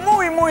está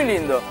muy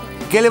lindo.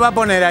 ¿Qué le va a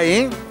poner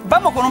ahí?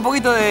 Vamos con un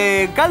poquito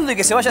de caldo y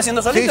que se vaya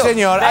haciendo solito. Sí,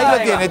 señor. Ahí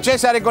lo tiene.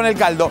 César con el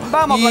caldo.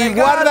 Vamos y con el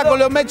guarda caldo. con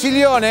los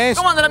mejillones.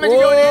 ¿Cómo andan los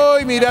mejillones?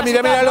 Uy, mira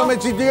los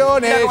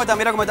mejillones.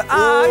 Mira cómo está.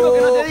 Ah, algo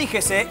que no te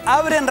dije, se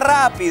abren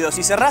rápido.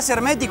 Si cerrás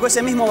hermético,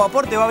 ese mismo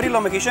vapor te va a abrir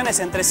los mejillones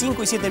entre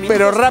 5 y 7 minutos.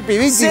 Pero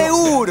rapidísimo.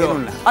 Seguro.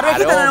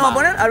 ¿Arvejita no le vamos a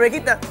poner?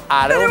 ¿Arvejita?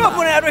 No le vamos a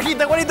poner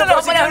arvejita, Juanito. No,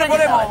 le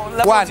ponemos.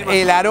 Juan,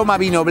 el aroma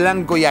vino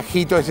blanco y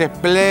ajito es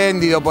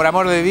espléndido, por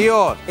amor de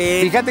Dios.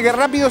 Fíjate que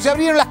rápido se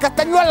abrieron las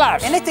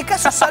castañuelas. En este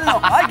caso, sal no.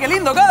 ¡Ay, qué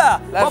lindo,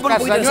 Cada! Las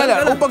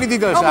castañuelas, un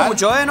poquitito de sal. sal. No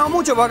mucho, no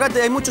mucho, porque acá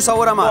hay mucho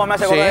sabor a mar. ¿Cómo me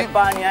hace acordar de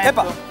España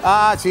Epa. esto?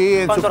 Ah,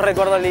 sí. ¿Cuántos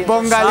recuerdos lindos?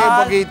 Póngale Sal.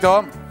 un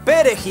poquito.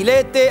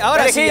 Perejilete.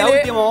 Ahora sí, Perejile. a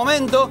último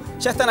momento.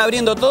 Ya están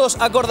abriendo todos.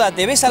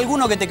 Acordate, ¿ves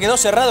alguno que te quedó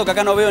cerrado que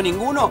acá no veo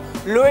ninguno?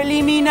 Lo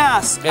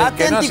eliminás. El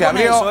que no Atenti se con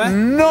abrió, eso,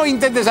 no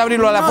intentes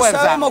abrirlo a la no fuerza.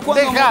 sabemos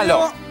cuándo Déjalo.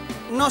 murió,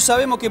 no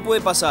sabemos qué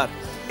puede pasar.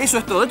 Eso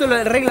es todo. Esto es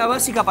la regla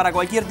básica para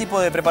cualquier tipo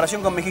de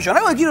preparación con mejillón.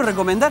 Algo que quiero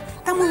recomendar,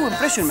 está muy buen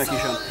precio el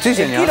mejillón. Sí,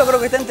 señor. El kilo creo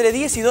que está entre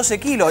 10 y 12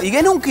 kilos. Y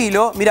en un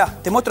kilo, mirá,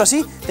 te muestro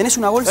así, tenés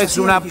una bolsa Es así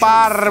de una mejillones.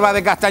 parva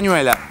de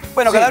castañuela.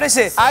 Bueno,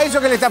 Calabrese. A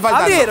eso que le está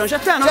faltando. Abrieron, ya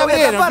está, no lo voy a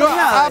abrieron. tapar ni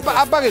nada.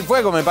 Apague el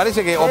fuego, me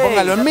parece que, o Sí,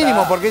 póngalo en ya mínimo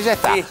está. porque ya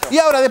está. Listo. Y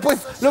ahora después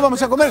lo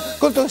vamos a comer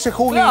con todo ese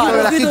juguito Claro,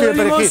 del ajito y el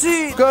juguito de perejil.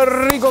 limón, sí. Qué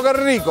rico, qué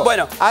rico.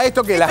 Bueno, ¿a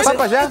esto qué? ¿Las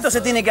papas ya? Esto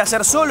se tiene que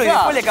hacer solo y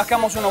después le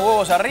cascamos unos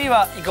huevos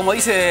arriba y como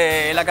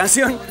dice la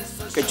canción,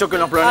 Que choquen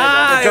los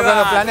planetas. Ahí Que chocan va.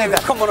 los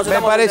planetas. ¿Cómo nos Me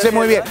estamos parece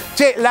muy bien. entendiendo?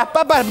 Che, las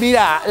papas,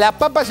 mirá, las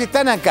papas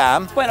están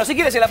acá. Bueno, si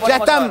quieres se la Ya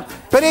ponemos están ahora.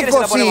 Si quieres,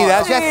 se la ponemos precocidas,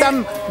 ahora. ya Sí.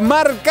 están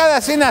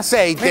marcadas en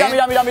aceite.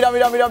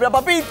 Mira,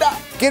 papita.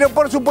 Pero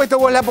por supuesto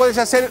vos la podés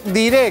hacer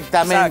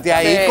directamente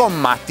ahí, Exactamente.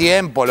 con más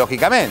tiempo,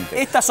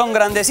 lógicamente. Estas son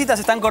grandecitas,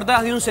 están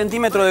cortadas de 1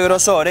 centímetro de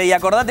grosor, ¿eh? Y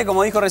acordate,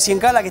 como dijo recién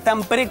Cala, que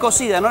están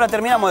precocidas, no la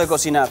terminamos de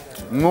cocinar.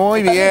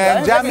 Muy bien, linda, ya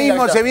está linda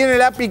mismo esta. se viene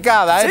la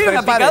picada, Sí,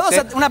 una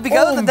prepárese. una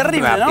picadota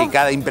terrible, Una ¿no?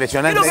 picada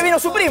impresionante. Creo que vino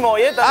su primo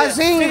hoy, ¿eh? Ah,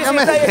 ¿sí? No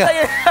me está digas. ahí.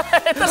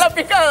 Esta es la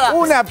picada.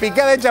 Una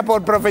picada hecha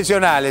por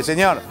profesionales,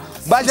 señor.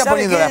 Vaya ¿Sabe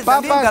poniendo qué? las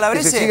También, papas, que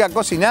Calabrese, se siga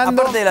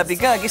cocinando. Aparte de la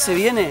picada, ¿qué se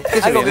viene? se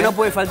Algo viene? que no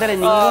puede faltar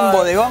en ningún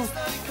bodegón.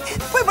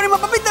 ¿Puede poner más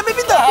papita,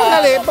 Pepita?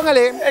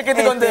 Póngale. Es que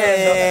te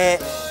conté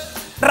eso.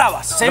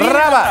 Rabas. Se vienen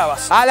las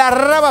Rabas. A la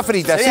raba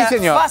frita, sí, Sería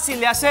señor. fácil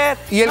de hacer.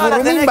 Y el no la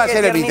rhum tenés va a que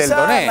ser el vittel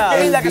thoné. eternizarla.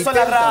 Qué lindas que El son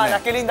las vittel thoné.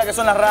 ranas, qué lindas que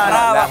son las ranas.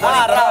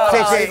 Rabas, rabas.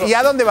 Sí, sí. ¿Y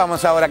a dónde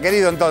vamos ahora,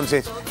 querido,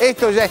 entonces?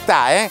 Esto ya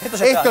está, ¿eh?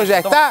 Esto ya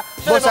está.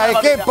 ¿Vos le sabés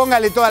pongo qué? papita.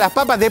 Póngale todas las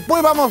papas.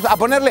 Después vamos a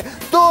ponerle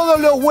todos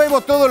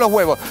los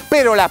huevos.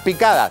 Pero las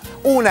picadas,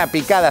 una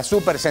picada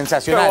súper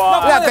sensacional.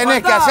 No La puede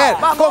tenés que faltar. hacer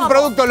Vamos, con vamos.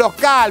 productos Los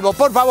Calvos.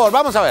 Por favor,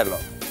 vamos a verlo.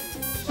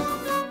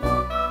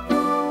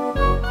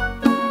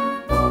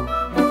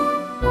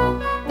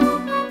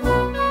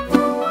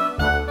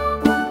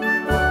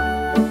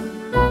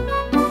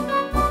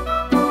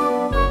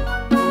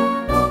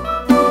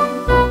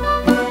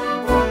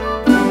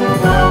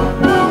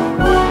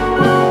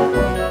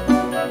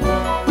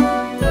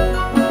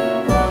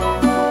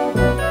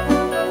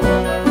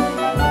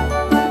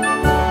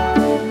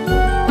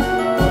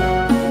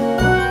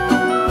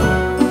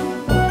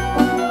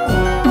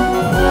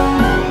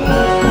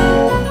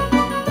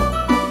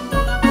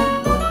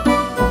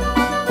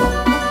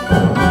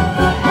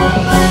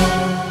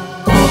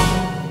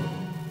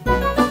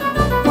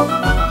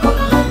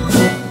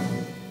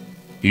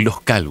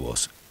 Los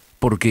calvos,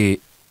 porque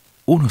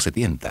uno se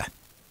tienta.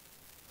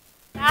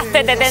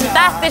 Te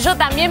tentaste, yo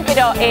también,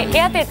 pero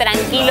quédate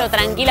tranquilo,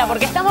 tranquila,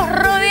 porque estamos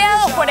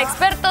rodeados por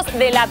expertos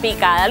de la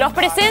picada. Los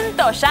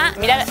presento ya.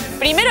 Mirá,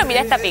 primero mira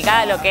esta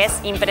picada, lo que es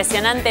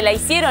impresionante, la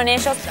hicieron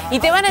ellos y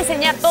te van a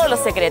enseñar todos los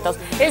secretos.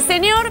 El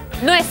señor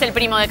no es el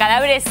primo de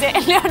Calabrese,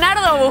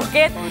 Leonardo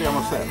Busquet.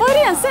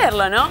 Podrían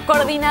serlo, ¿no?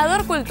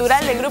 Coordinador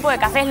cultural del grupo de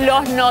cafés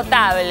Los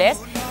Notables.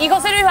 Y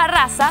José Luis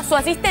Barraza, su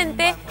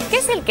asistente, que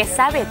es el que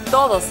sabe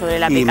todo sobre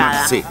la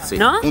picada. Sí,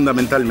 ¿no?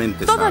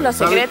 fundamentalmente. ¿Todos los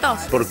secretos?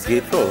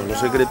 Porque todos los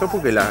secretos,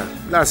 porque la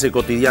hace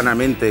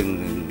cotidianamente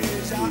en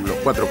los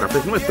 4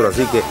 cafés nuestros,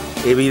 así que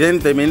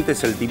evidentemente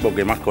es el tipo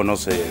que más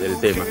conoce del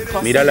tema.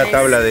 José Mirá la Luis.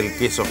 tabla del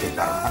queso que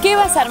está. ¿Qué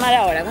vas a armar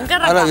ahora? ¿Con qué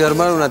arrancamos? Ahora voy a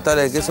armar una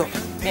tabla de queso.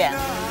 Bien.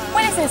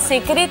 ¿Cuál es el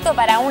secreto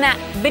para una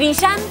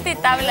brillante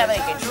tabla de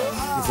queso?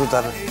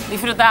 Disfrutarla.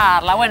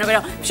 Disfrutarla. Bueno,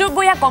 pero yo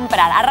voy a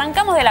comprar.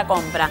 Arrancamos de la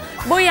compra.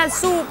 Voy al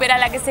súper, a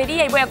la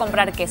quesería y voy a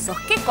comprar quesos.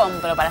 ¿Qué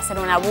compro para hacer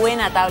una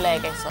buena tabla de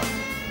quesos?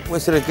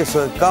 Puede ser el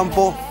queso de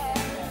campo,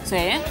 Sí.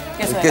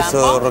 Queso el de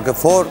queso campo.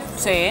 Roquefort,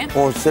 Sí.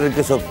 puede ser el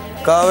queso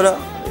cabra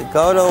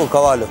o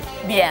caballo.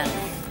 Bien.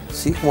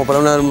 Sí, como para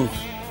una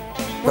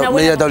buena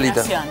media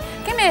tablita. combinación.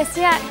 ¿Qué me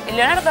decía?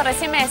 Leonardo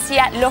recién me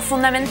decía, lo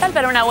fundamental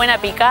para una buena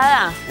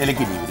picada. El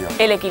equilibrio.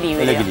 El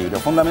equilibrio. El equilibrio.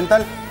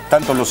 Fundamental,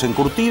 tanto en los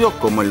encurtidos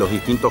como en los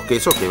distintos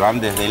quesos que van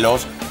desde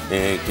los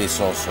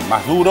quesos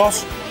más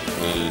duros,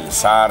 el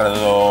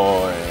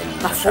sardo,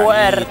 el más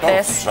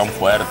fuertes. Son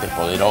fuertes,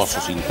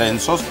 poderosos,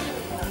 intensos.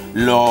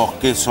 Los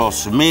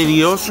quesos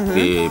medios,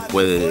 que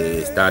puede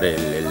estar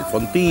el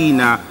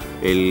fontina,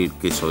 el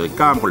queso de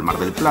campo, el Mar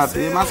del Plata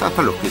y demás,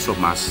 hasta los quesos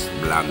más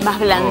blandos. Más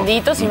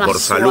blanditos y más por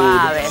salud,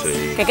 suaves.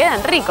 sí. Que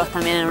quedan ricos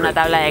también en una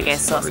tabla de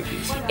quesos.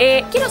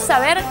 Quiero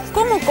saber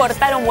cómo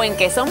cortar un buen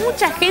queso.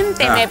 Mucha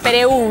gente me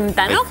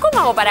pregunta, ¿no? ¿Cómo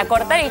hago para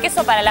cortar el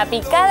queso para la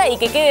picada y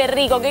que quede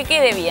rico, que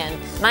quede bien?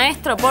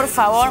 Maestro, por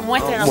favor,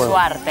 muéstrenos su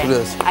arte.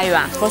 Ahí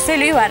va. José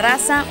Luis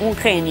Barraza, un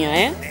genio,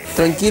 ¿eh?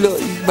 Tranquilo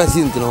y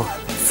paciente nomás.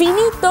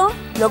 Finito,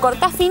 lo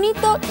cortás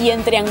finito y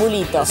en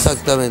triangulitos.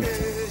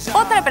 Exactamente.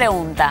 Otra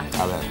pregunta.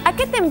 A ver. ¿A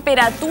qué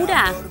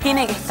temperatura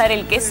tiene que estar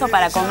el queso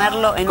para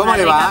comerlo en ¿Cómo una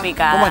le rica va?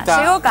 picada? ¿Cómo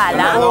está? Llegó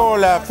Cala.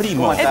 Hola,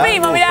 primo. El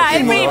primo, mirá,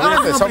 el primo.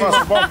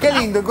 Qué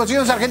lindo, en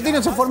Cocineros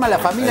Argentinos se forma la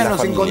familia, La nos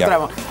familia.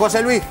 encontramos.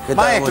 José Luis, ¿Qué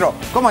tal, maestro,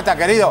 amor? ¿cómo está,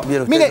 querido?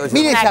 Bien, usted, Mire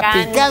José. esa Una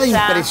picada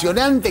cancha.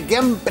 impresionante que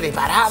han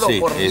preparado, Sí,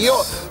 por es-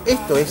 Dios.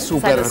 Esto es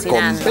súper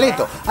alucinante.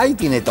 completo. Ahí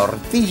tiene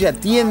tortilla,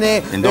 tiene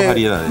En dos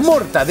variedades.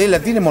 mortadela,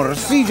 tiene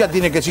morcilla,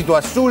 tiene quesito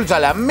azul,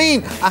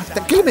 salamín.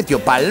 ¿Hasta qué le metió?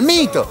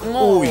 Palmito.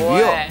 Muy Uy, Dios,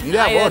 bueno.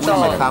 mirá Hay de vos,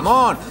 todo.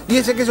 jamón. Y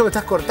ese queso que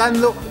estás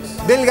cortando,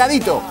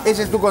 delgadito.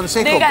 Ese es tu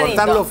consejo, Delgadito.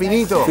 cortarlo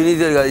finito.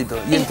 Finito y delgadito.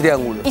 Y en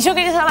triángulo. Y yo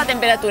quería saber la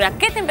temperatura.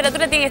 ¿Qué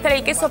temperatura tiene que estar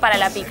el queso para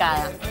la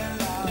picada?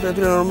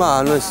 Temperatura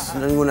normal, no es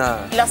ninguna...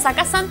 ¿Lo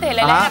sacás antes de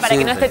la heladera para sí,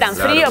 que no esté tan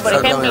claro, frío, por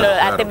exactamente, ejemplo, a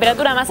claro.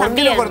 temperatura más ¿Por qué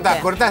ambiente? lo cortás?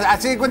 Cortás,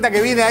 hacé de cuenta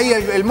que viene ahí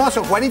el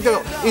mozo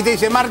Juanito y te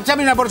dice,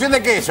 marchame una porción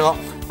de queso.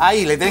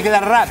 Ahí, le tenés que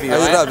dar rápido.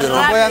 Ahí, rápido,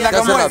 No ¿no? puede andar Se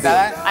con hace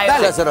vuelta, rápido. Ahí va.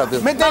 Dale, Se hace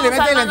rápido. Métele, Vamos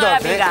métele armando la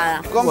entonces.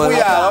 picada. Con Bueno.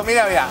 cuidado,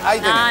 mira, ahí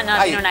tenés. No,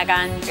 ahí. tiene una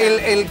cancha.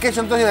 El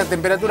queso entonces a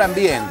temperatura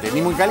ambiente,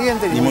 ni muy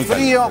caliente, ni, Ni muy muy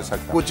frío. caliente,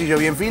 exacto. Cuchillo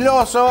bien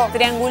filoso.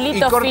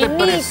 Triangulito y corte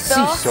finito.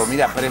 preciso,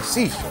 mira,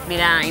 preciso.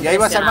 Mirá, Y ahí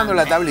vas armando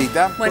la impresionante.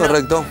 tablita. Bueno,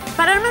 Correcto.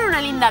 Para armar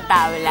una linda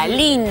tabla,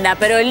 linda,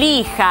 pero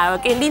lija,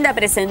 que es linda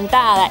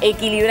presentada,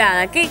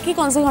 equilibrada, ¿qué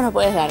consejos nos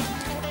puedes dar?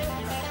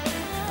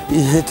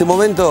 Y en este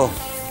momento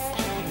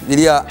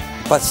diría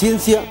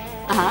paciencia,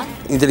 Ajá.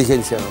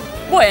 inteligencia, ¿no?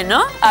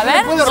 Bueno, a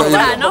ver, ¿Puedo robar un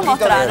mostranos,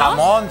 poquito de mostranos.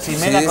 jamón,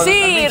 cimena, Sí. con el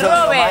Sí, permiso de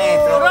los Robe,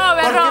 maestros?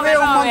 Robe, Porque Robe,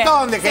 veo un Robe.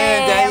 montón de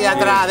gente ahí Sí,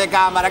 atrás de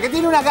cámara que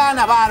tiene una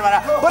gana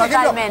bárbara. Por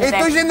ejemplo, Totalmente.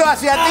 estoy yendo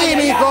hacia ti,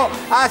 mijo,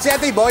 hacia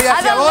ti. Voy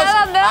hacia ¿A vos, dónde, a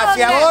dónde, a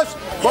hacia dónde? vos.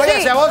 ¿Voy Sí,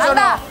 hacia vos o no?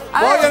 anda,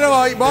 a ¿Voy ver. o no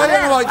voy? ¿Voy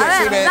o no voy? A ver,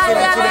 Decime, dale,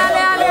 decime, dale, decime.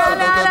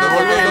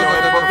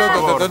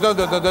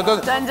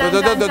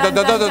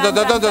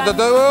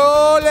 dale,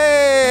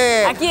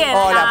 ¡Ole! ¿A quién?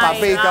 Hola, Ahí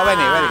papito, va.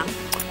 vení, vení.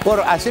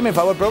 Haceme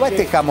favor, probá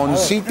este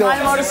jamoncito. No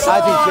almorzó,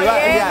 así, lleva,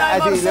 no mira,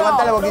 así, almorzó.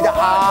 levanta la boquita.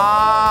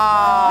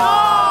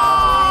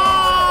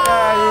 ¡Ah!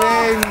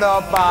 ¡Qué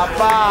lindo,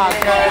 papá!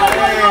 ¡Qué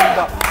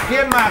lindo!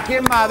 ¿Quién más?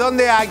 ¿Quién más?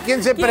 ¿Dónde hay?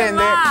 ¿Quién se ¿Quién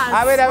prende? más?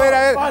 A ver, a ver,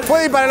 a ver.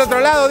 ¿Puede ir para el otro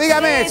lado?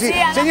 Dígame. Sí, Sí, sí,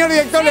 anda. señor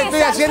director, le estoy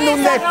César, haciendo un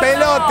César,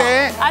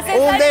 despelote, ¿eh? no. A Un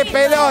Cesarito.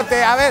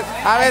 despelote. A ver,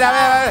 a ver, a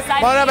ver, a ver.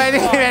 Cesarito. Bueno, vení,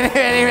 vení,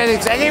 vení,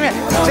 vení. Seguime,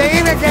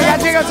 seguime que el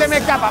gallego se me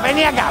escapa.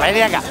 Vení acá,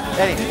 vení acá.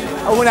 Vení.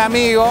 Un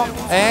amigo,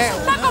 ¿eh?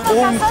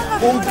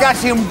 Un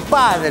casi un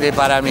padre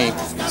para mí.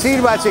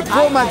 Sírvase,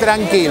 coma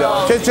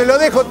tranquilo. Se lo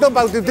dejo todo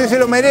para usted se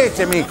lo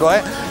merece, mijo,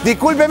 ¿eh?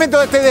 Discúlpeme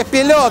todo este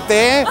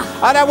despielote, ¿eh?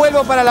 Ahora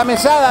vuelvo para la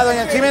mesada,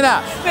 doña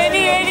Ximena.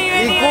 Vení, vení,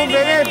 vení.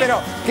 Discúlpeme, pero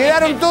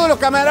quedaron todos los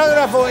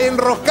camarógrafos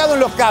enroscados en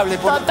los cables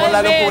por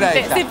la locura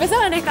esta. Se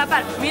empezaban a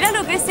escapar. Mirá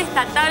lo que es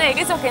esta tabla de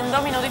quesos que en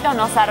 2 minutitos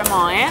nos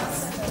armó, ¿eh?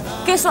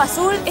 Queso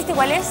azul, ¿este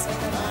cuál es?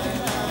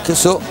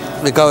 Queso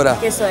de cabra.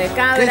 Queso de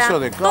cabra. Queso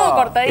de cabra. Todo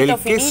cortadito, El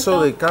finito.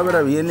 queso de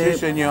cabra viene Sí,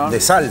 señor.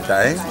 de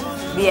Salta, ¿eh?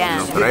 Bien.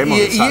 Nos traemos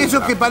de Y Salta.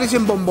 esos que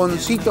parecen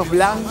bomboncitos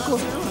blancos.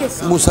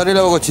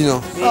 Mozzarella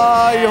bocochino.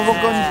 Ay, los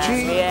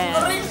boconchitos. Bien.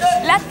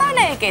 La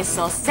tabla de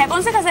quesos, ¿se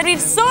aconseja servir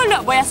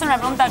solo? Voy a hacer una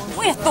pregunta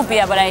muy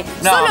estúpida por ahí.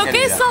 No, ¿Solo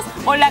querida. quesos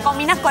o la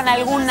combinás con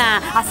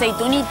alguna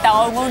aceitunita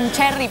o algún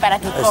cherry para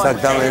que corte?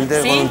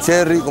 Exactamente, ¿Sí? con un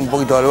cherry, con un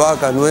poquito de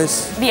albahaca,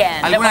 nuez. Bien.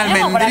 ¿lo ¿Alguna ponemos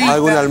por almendrita? acá?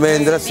 Alguna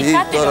almendra, sí.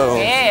 Fíjate todo lo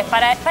que es.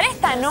 Para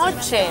esta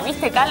noche,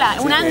 ¿viste, Cala?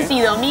 Un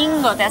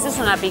antidomingo, te haces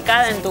una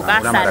picada en tu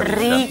casa maravilla.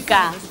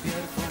 rica.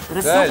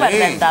 Pero Qué súper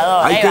lindo.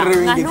 tentador. Hay Ahí que va.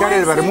 reivindicar Unas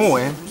el nueces. vermú,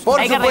 ¿eh? Por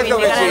Hay que supuesto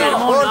que sí. reivindicar el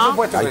vermú, Por ¿no?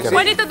 supuesto que sí.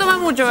 Juanito toma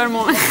mucho vermú.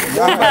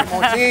 Un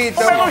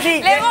vermucito.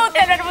 Le gusta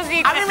el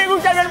vermucito. A mí me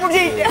gusta el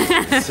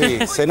vermucito. Sí,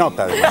 se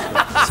nota. además.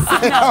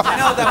 Se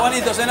nota,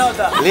 Juanito, se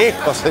nota.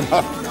 Lejos se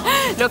nota.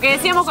 Lo que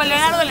decíamos con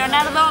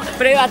Leonardo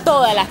prueba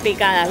todas las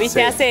picadas,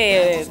 ¿viste? Sí.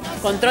 Hace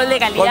control de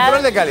calidad.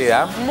 Control de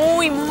calidad.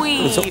 Muy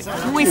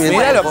fuerte.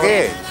 Mirá lo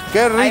que es.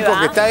 Qué rico va.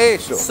 que está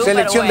eso. Súper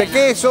Selección de bueno.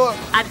 queso.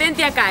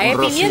 Atente acá, Un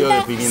rocío pimienta,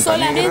 de pimienta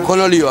solamente negra.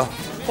 Con oliva.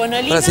 con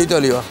oliva. Con aceite de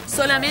oliva.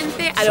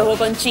 Solamente a los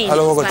boconchinos. A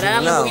los boconchinos, para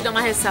darle nada. un poquito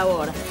más de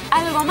sabor.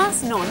 ¿Algo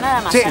más? No,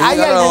 nada más. Sí, hay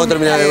ahora vamos a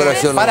terminar la algún...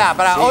 decoración, ¿no?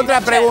 Pará, otra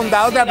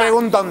pregunta, otra siga.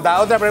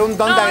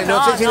 preguntonta, que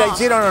no sé si la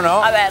hicieron o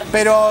no. A ver.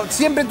 Pero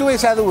siempre tuve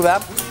esa duda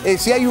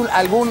si hay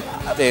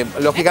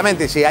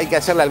lógicamente, si hay que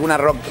hacerle alguna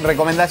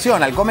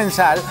recomendación al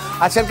comensal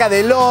acerca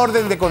del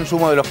orden de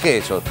consumo de los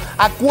quesos.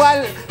 ¿A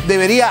cuál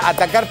debería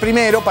atacar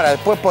primero para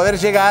después poder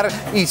llegar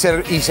y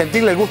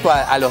sentirle el gusto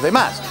a los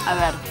demás? A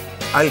ver.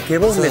 Al que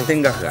vos le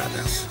tengas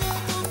ganas.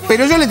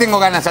 Pero yo le tengo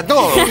ganas a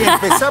todos. Y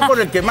empezá por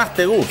el que más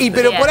te guste.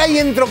 Pero por ahí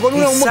entro con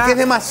uno que es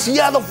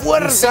demasiado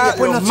fuerte. Quizá y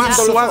después los no más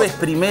siento suaves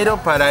primero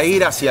para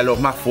ir hacia los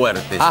más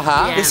fuertes.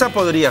 Ajá. Bien. Esa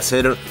podría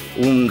ser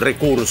un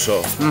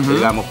recurso,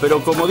 digamos.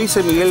 Pero como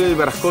dice Miguel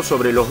Berascó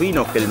sobre los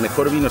vinos, que el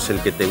mejor vino es el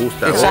que te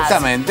gusta.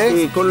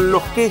 Exactamente. Con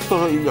los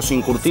quesos y los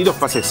encurtidos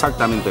pasa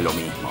exactamente lo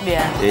mismo.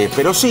 Bien.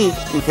 Pero sí,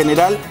 en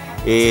general,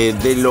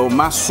 de lo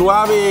más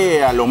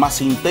suave a lo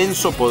más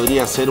intenso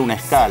podría ser una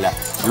escala.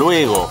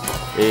 Luego,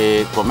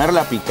 comer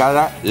la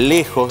picada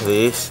lejos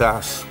de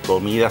esas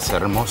comidas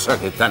hermosas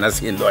que están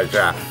haciendo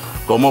allá,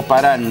 como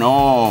para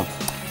no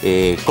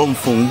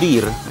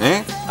confundir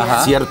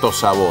ciertos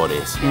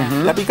sabores.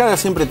 La picada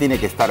siempre tiene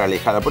que estar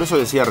alejada, por eso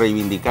decía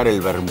reivindicar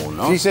el vermú,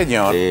 ¿no? Sí,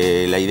 señor.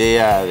 La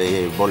idea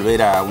de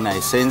volver a una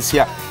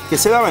esencia que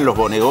se daba en los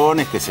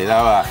bodegones, que se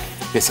da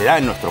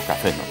en nuestros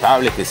cafés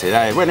notables, que se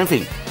da, bueno, en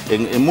fin,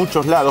 en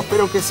muchos lados,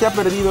 pero que se ha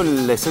perdido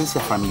la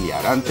esencia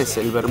familiar. Antes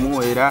el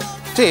vermú era...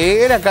 Sí,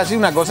 era casi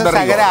una cosa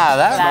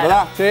sagrada, claro.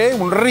 ¿verdad?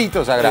 Sí, un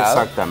rito sagrado.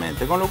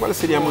 Exactamente, con lo cual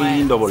sería muy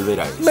lindo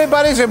volver a eso. Me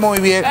parece muy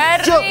bien.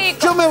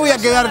 Yo me voy a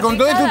quedar con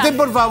todo esto. Usted,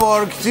 por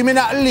favor,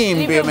 Ximena,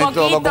 límpieme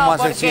todo como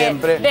hace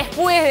siempre.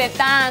 Después de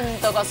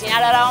tanto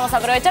cocinar, ahora vamos a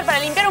aprovechar para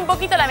limpiar un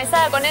poquito la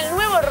mesada con el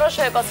nuevo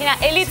rollo de cocina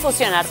Elite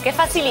Fusion Art, que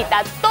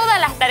facilita todas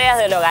las tareas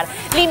del hogar.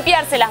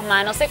 Limpiarse las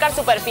manos, secar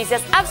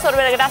superficies,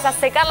 absorber grasas,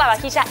 secar la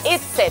vajilla,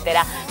 etc.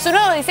 Su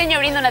nuevo diseño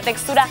brinda una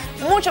textura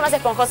mucho más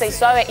esponjosa y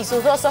suave y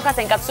sus dos hojas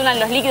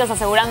encapsulan los líquidos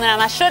asegurando una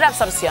mayor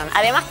absorción.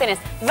 Además tenés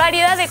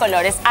variedad de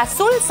colores,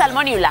 azul,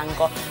 salmón y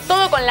blanco.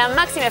 Todo con la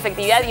máxima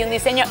efectividad y un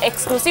diseño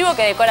exclusivo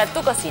que decora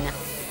tu cocina.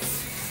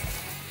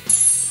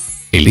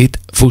 Elite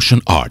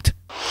Fusion Art.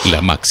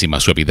 La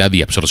máxima suavidad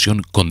y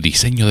absorción con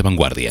diseño de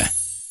vanguardia.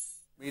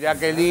 Mirá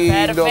qué lindo,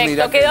 Perfecto,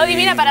 mirá qué quedó lindo.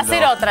 divina para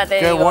hacer otra, te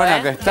Qué digo.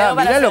 buena que está. Quedó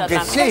para Mirá hacer lo que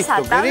otra. es esto,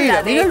 Esa tabla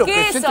querida. de Mirá lo que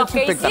es queso esto, es que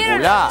hicieron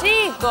espectacular. los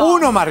chicos.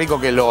 Uno más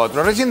rico que el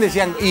otro. Recién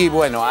decían, y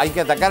bueno, hay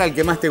que atacar al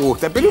que más te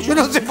gusta. Pero yo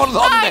no sé por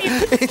dónde.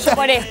 Ay,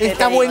 por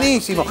está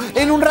buenísimo.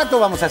 En un rato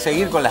vamos a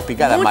seguir con las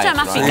picadas, Mucha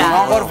maestro, más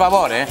picada. Por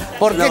favor,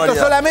 porque Una esto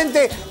variedad.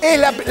 solamente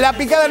es la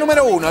picada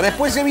número 1.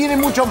 Después se viene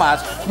mucho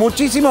más,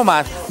 muchísimo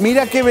más.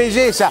 Mira qué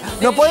belleza.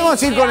 ¿Nos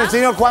podemos ir con el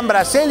señor Juan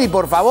Braceli,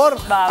 por favor?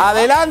 Vamos.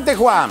 Adelante,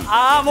 Juan.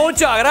 Ah,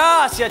 muchas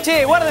gracias,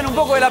 che. Guarden un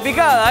poco de la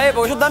picada,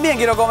 porque yo también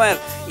quiero comer.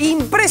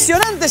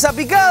 Impresionante esa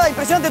picada,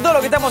 impresionante todo lo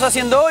que estamos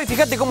haciendo hoy.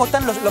 Fíjate cómo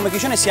están los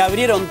mejillones, se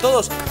abrieron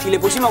todos y le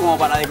pusimos como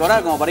para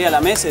decorar, como para ir a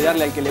la mesa y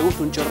darle al que le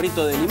guste un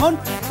chorrito de limón,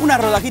 una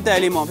rodajita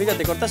de limón.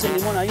 Fíjate, cortás el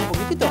limón ahí un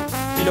poquitito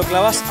y lo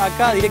clavás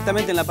acá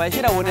directamente en la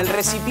paellera o en el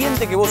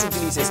recipiente que vos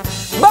utilices.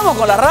 Vamos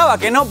con las rabas,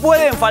 que no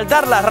pueden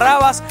faltar las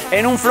rabas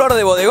en un flor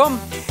de bodegón.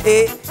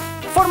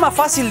 Forma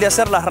fácil de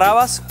hacer las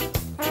rabas.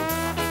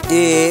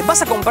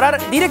 Vas a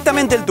comprar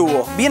directamente el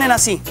tubo, vienen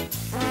así.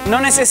 No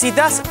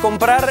necesitas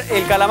comprar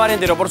el calamar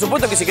entero. Por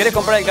supuesto que si querés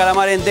comprar el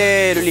calamar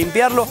entero y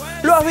limpiarlo,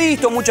 lo has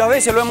visto muchas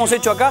veces, lo hemos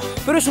hecho acá,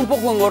 pero es un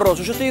poco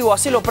engorroso. Yo te digo,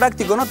 hacelo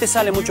práctico, no te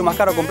sale mucho más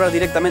caro comprar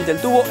directamente el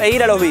tubo e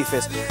ir a los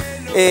bifes.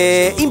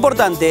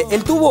 Importante,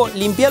 el tubo,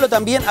 limpiarlo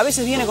también. A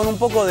veces viene con un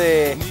poco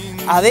de...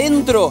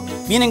 Adentro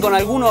vienen con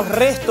algunos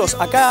restos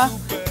acá,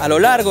 a lo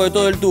largo de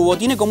todo el tubo.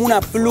 Tiene como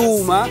una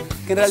pluma,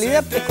 que en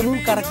realidad es como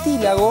un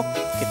cartílago,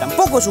 que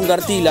tampoco es un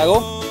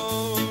cartílago.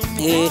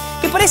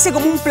 Que parece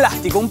como un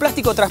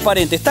plástico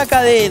transparente, está acá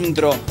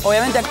adentro.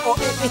 Obviamente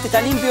este está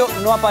limpio,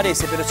 no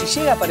aparece, pero si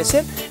llega a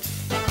aparecer,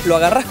 lo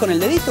agarrás con el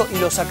dedito y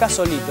lo sacás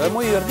solito. Es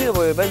muy divertido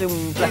porque parece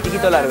un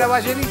plastiquito largo. Una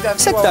ballenita.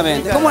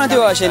 Exactamente, como una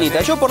antigua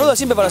ballenita. Yo por duda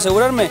siempre para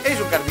asegurarme, Es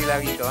un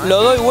cartilaguito,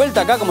 lo doy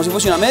vuelta acá como si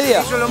fuese una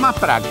media. Eso es lo más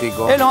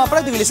práctico. Es lo más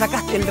práctico y le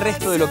sacaste el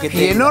resto de lo que Y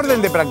tiene. en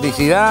orden de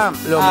practicidad,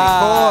 lo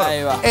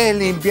Ahí va. mejor es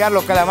limpiar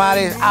los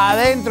calamares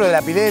adentro de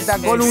la pileta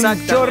con un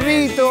Exactamente.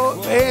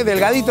 chorrito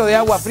delgadito de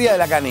agua fría de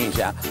la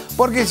canilla.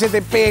 Porque se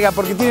te pega,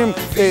 porque tienen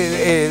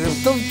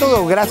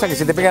todo grasa que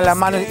se te pega en las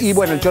manos. Y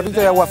bueno, el chorrito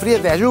de agua fría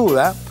te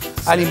ayuda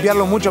a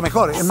limpiarlo mucho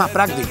mejor, es más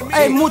práctico.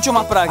 Es mucho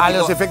más práctico. A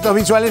los efectos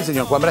visuales, el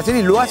señor Juan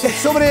Braceli lo hace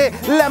sobre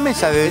la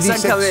mesa de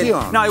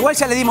disección. No, igual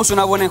ya le dimos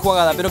una buena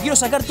enjuagada, pero quiero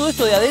sacar todo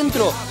esto de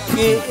adentro,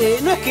 que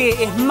no es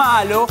que es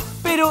malo,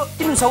 pero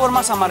tiene un sabor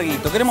más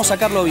amarguito. Queremos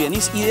sacarlo bien.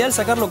 Es ideal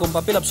sacarlo con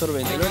papel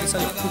absorbente. Lo que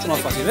sale mucho más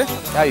fácil, ¿ves?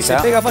 Ahí está.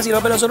 Se pega fácil el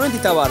papel absorbente y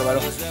está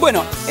bárbaro.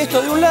 Bueno,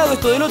 esto de un lado,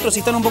 esto del otro. Si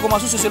están un poco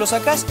más sucios se los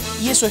sacás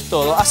y eso es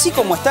todo. Así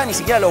como están, ni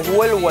siquiera los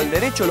vuelvo al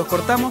derecho, los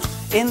cortamos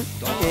en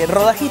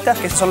rodajitas,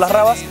 que son las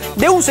rabas,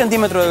 de 1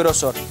 centímetro de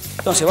grosor.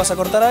 Entonces vas a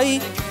cortar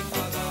ahí.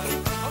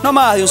 No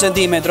más de 1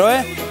 centímetro,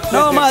 ¿eh?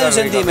 No más de 1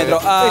 centímetro.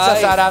 Esas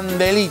Ahí.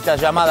 arandelitas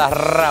llamadas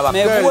rabas.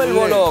 Me Qué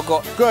vuelvo linda.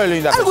 loco. Qué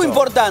linda. Algo que son.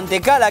 importante,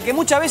 Cala, que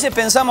muchas veces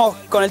pensamos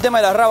con el tema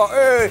de las rabas,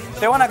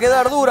 te van a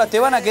quedar duras, te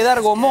van a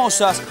quedar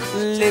gomosas,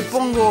 le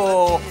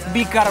pongo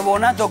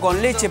bicarbonato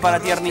con leche para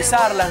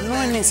tiernizarlas.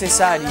 No es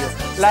necesario.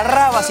 La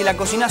raba, si la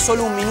cocinas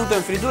solo un minuto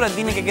en fritura,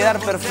 tiene que quedar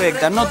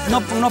perfecta.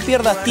 No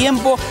pierdas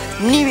tiempo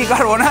ni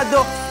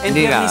bicarbonato en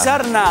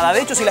tiernizar nada.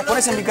 De hecho, si las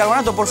pones en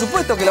bicarbonato, por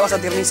supuesto que la vas a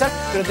tiernizar,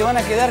 pero te van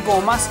a quedar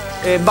como más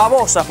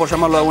babosas, por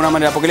llamarlo de alguna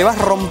manera, porque le vas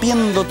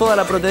rompiendo toda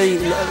la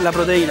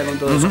proteína con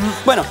todo eso.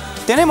 Bueno,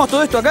 tenemos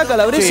todo esto acá,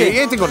 calabrese. Sí, y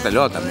este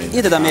córtalo también. Y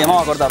este también,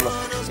 vamos a cortarlo.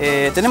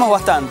 Tenemos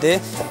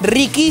bastante,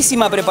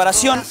 riquísima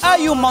preparación,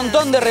 hay un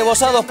montón de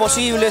rebozados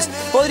posibles.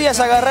 Podrías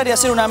agarrar y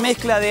hacer una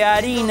mezcla de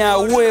harina,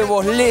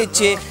 huevos,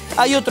 leche.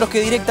 Hay otros que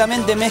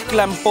directamente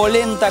mezclan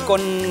polenta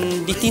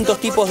con distintos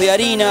tipos de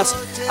harinas.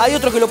 Hay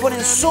otros que lo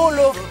ponen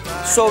solo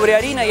sobre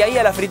harina y ahí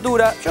a la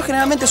fritura. Yo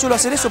generalmente suelo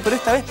hacer eso, pero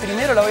esta vez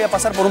primero la voy a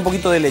pasar por un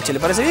poquito de leche. ¿Le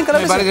parece bien,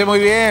 calabrese? Me parece muy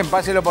bien,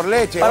 páselo por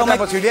leche. Otra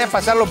posibilidad es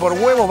pasarlo por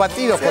huevos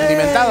batidos,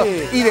 condimentados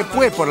y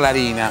después por la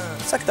harina.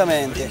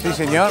 Exactamente. Sí,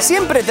 señor.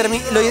 Siempre,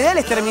 lo ideal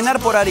es terminar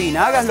por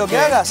harina. Hagas lo que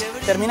hagas,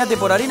 terminate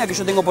por harina que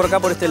yo tengo por acá,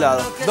 por este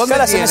lado.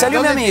 ¿Dónde se me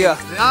salió mi amiga,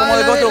 como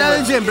de costumbre. La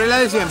de siempre, la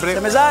de siempre.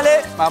 Se me sale.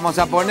 Vamos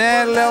a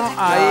ponerlo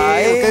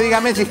ahí. Usted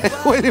dígame si le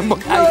huele un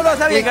poco. No,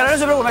 está bien, cara, no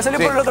se preocupe, me salió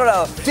por el otro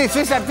lado. Sí,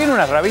 César tiene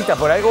unas rabitas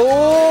por ahí. No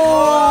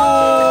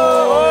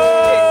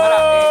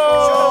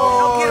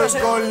quiero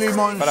ser... Con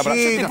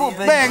limoncito.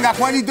 Para. Venga,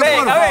 Juanito,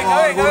 por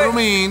favor,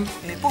 Gurrumín.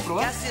 ¿Puedo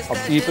probar?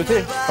 ¿Y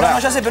usted? No,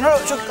 ya sé,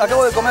 pero yo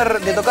acabo de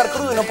tocar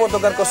crudo y no puedo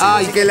tocar cocido.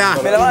 Ay, qué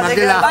lástima. Me la van a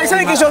tener que... Ahí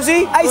sabe que yo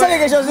sí, ahí sabe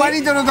que yo sí.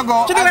 Juanito no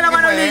tocó. Yo tengo la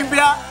mano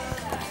limpia.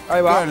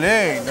 Ahí va. Qué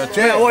lindo,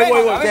 che. Voy.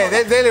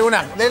 Che, dele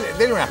una,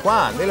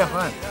 Juan, dele a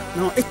Juan.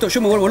 No, esto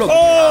yo me vuelvo loco.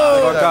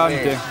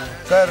 Crocante.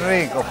 Qué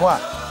rico, Juan.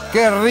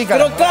 Qué rica.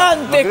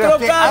 Crocante,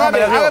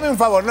 crocante. Hágame un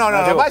favor, no,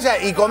 vaya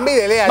y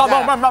convídele a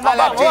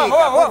la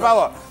chica,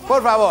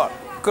 por favor.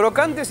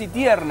 Crocantes y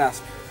tiernas.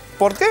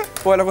 ¿Por qué?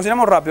 Porque lo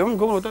cocinamos rápido.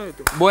 ¿Cómo está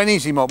esto?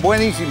 Buenísimo.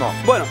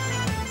 Bueno,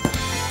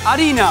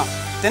 harina.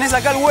 Tenés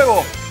acá el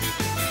huevo.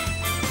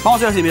 Vamos a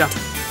hacer así, mirá.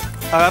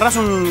 Agarrás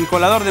un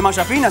colador de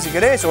malla fina si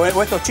querés, o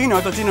estos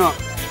chinos.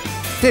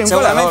 Sí, un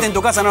seguramente colador. en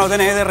tu casa no lo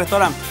tenés, es de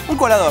restaurante. Un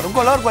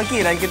colador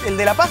cualquiera, el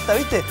de la pasta,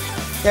 ¿viste?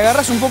 Y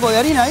agarrás un poco de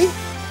harina ahí,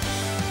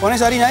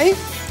 pones harina ahí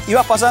y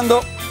vas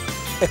pasando,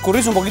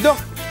 escurrís un poquito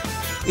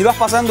y vas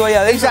pasando ahí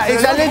adentro.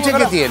 ¿Esa leche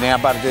qué tiene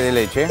aparte de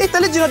leche? Esta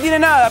leche no tiene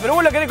nada, pero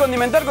vos la querés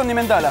condimentar,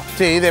 condimentala.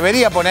 Sí,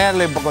 debería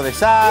ponerle un poco de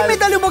sal. Y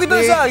métale un poquito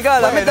de sal,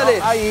 Cala, métale.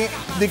 Ahí,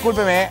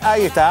 discúlpeme,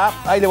 ahí está,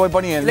 ahí le voy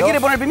poniendo. ¿Le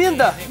quiere poner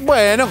pimienta?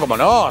 Bueno, cómo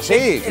no,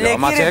 sí, lo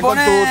vamos a hacer con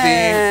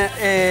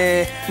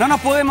tutti. No nos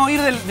podemos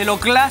ir de lo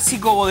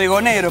clásico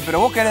bodegonero, pero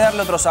vos querés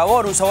darle otro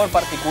sabor, un sabor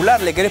particular,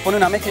 le querés poner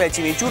una mezcla de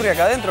chimichurri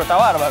acá adentro, está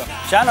bárbaro.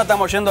 Ya no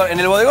estamos yendo, en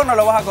el bodegón no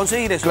lo vas a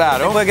conseguir eso,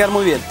 claro. Te puede quedar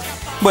muy bien.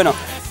 Bueno,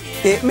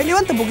 me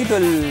levanta un poquito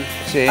el...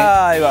 Sí.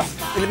 Ahí va.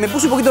 Me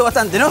puse un poquito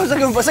bastante, ¿no?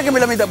 Sáqueme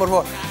la mitad, por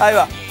favor. Ahí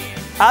va.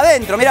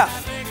 Adentro, mirá.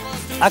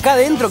 Acá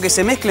adentro que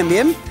se mezclen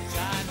bien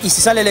y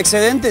se sale el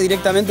excedente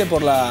directamente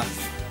por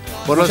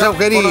los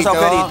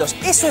agujeritos.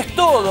 Eso es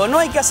todo, no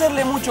hay que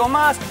hacerle mucho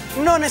más,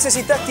 no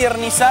necesitas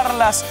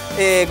tiernizarlas,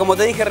 como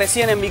te dije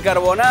recién, en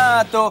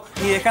bicarbonato,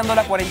 ni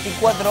dejándolas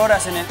 44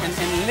 horas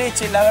en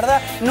leche, la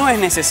verdad no es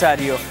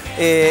necesario.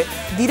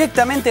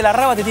 Directamente la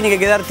raba te tiene que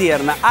quedar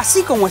tierna,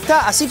 así como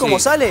está, así como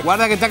sale.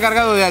 Guarda que está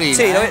cargado de harina.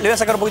 Sí, le voy a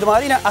sacar un poquito más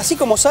de harina, así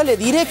como sale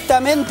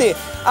directamente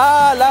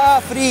a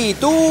la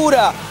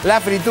fritura.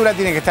 La fritura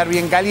tiene que estar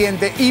bien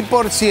caliente y,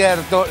 por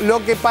cierto,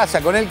 lo que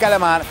pasa con el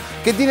calamar,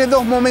 que tiene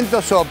dos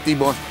momentos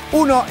óptimos.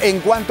 Uno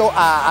en cuanto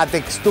a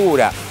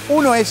textura.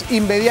 Uno es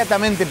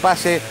inmediatamente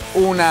pase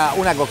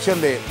una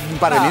cocción de un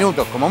par de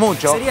minutos, como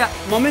mucho. Sería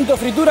momento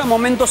fritura,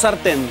 momento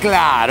sartén.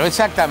 Claro,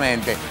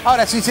 exactamente.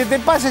 Ahora, si se te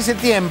pasa ese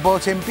tiempo,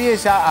 se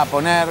empieza a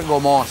poner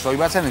gomoso y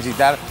vas a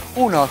necesitar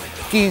unos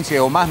 15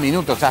 o más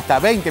minutos, hasta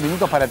 20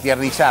 minutos para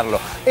tiernizarlo.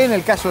 En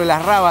el caso de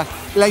las rabas,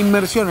 la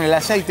inmersión en el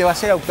aceite va a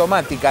ser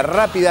automática,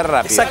 rápida.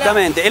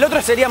 Exactamente. El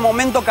otro sería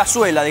momento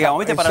cazuela, digamos,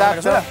 ¿viste? Para la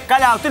cazuela.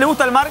 Cala, ¿a usted le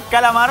gusta el mar?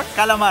 Calamar.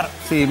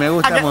 Sí, me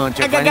gusta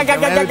mucho.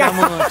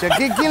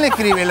 ¿Quién le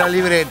escribe los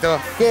libretos?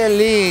 Qué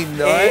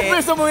lindo, Un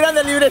beso muy grande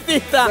al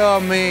libretista.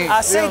 Dios mío.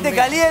 Aceite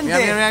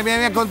caliente.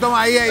 Mira, con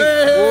toma ahí.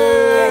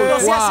 Esto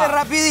se hace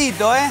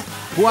rapidito,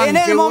 Juan, en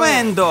el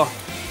momento.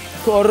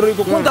 Qué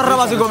rico. ¿Cuántas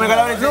rabas se come,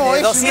 calabrese? No,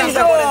 es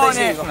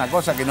 245. una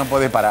cosa que no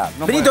podés parar.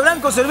 Vinito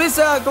blanco,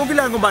 cerveza, ¿con qué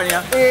la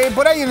acompaña?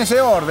 Por ahí en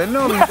ese orden,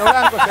 ¿no? Vinito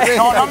blanco,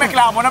 cerveza. No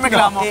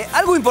mezclamos.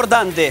 Algo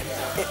importante.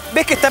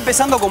 ¿Ves que está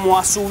empezando como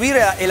a subir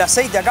el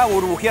aceite acá, a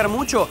burbujear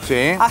mucho?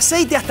 Sí.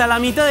 Aceite hasta la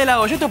mitad de la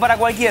olla. Esto es para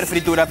cualquier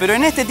fritura, pero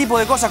en este tipo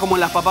de cosas como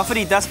en las papas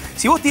fritas,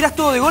 si vos tirás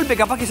todo de golpe,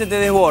 capaz que se te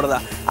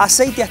desborda.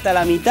 Aceite hasta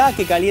la mitad,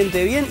 que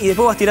caliente bien, y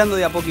después vas tirando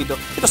de a poquito.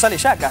 Esto sale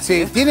ya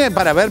casi. Sí, tiene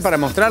para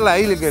mostrarla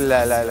ahí el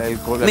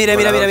Mira.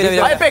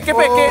 Ay, pesque.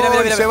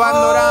 Mira. Se van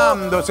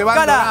dorando,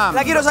 Cara,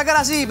 la quiero sacar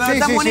así, pero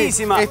están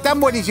buenísimas. Sí. Están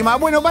buenísimas.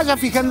 Bueno, vaya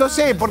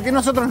fijándose, porque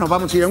nosotros nos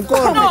vamos a ir a un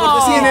corte.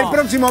 Y en el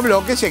próximo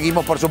bloque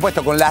seguimos, por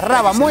supuesto, con las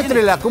rabas.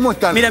 Muéstrela cómo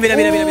están. Mira.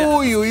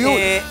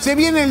 Uy. Se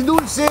viene el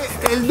dulce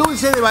el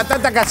dulce de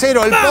batata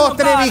casero, el ¡Vamos,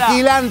 postre cara!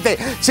 vigilante.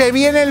 Se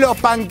vienen los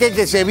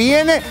panqueques, se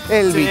viene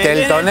el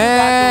vittel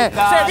thoné,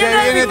 Se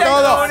viene el vittel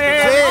todo.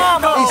 thoné, Sí.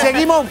 ¡vamos! Y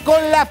seguimos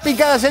con las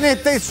picadas en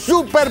este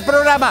súper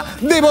programa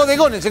de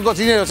bodegones en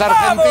Cocineros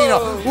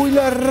Argentinos. Uy,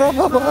 la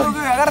raba.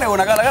 Agarre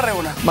una, Carla, agarre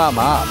una.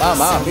 Mamá,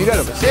 mira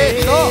lo que es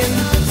esto.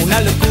 Una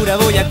locura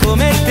voy a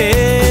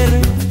cometer.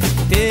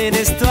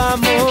 Tienes tu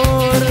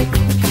amor,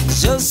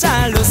 yo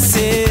ya lo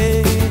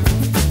sé.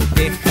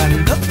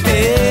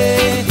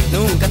 Dejándote,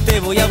 nunca te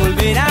voy a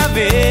volver a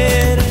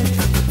ver.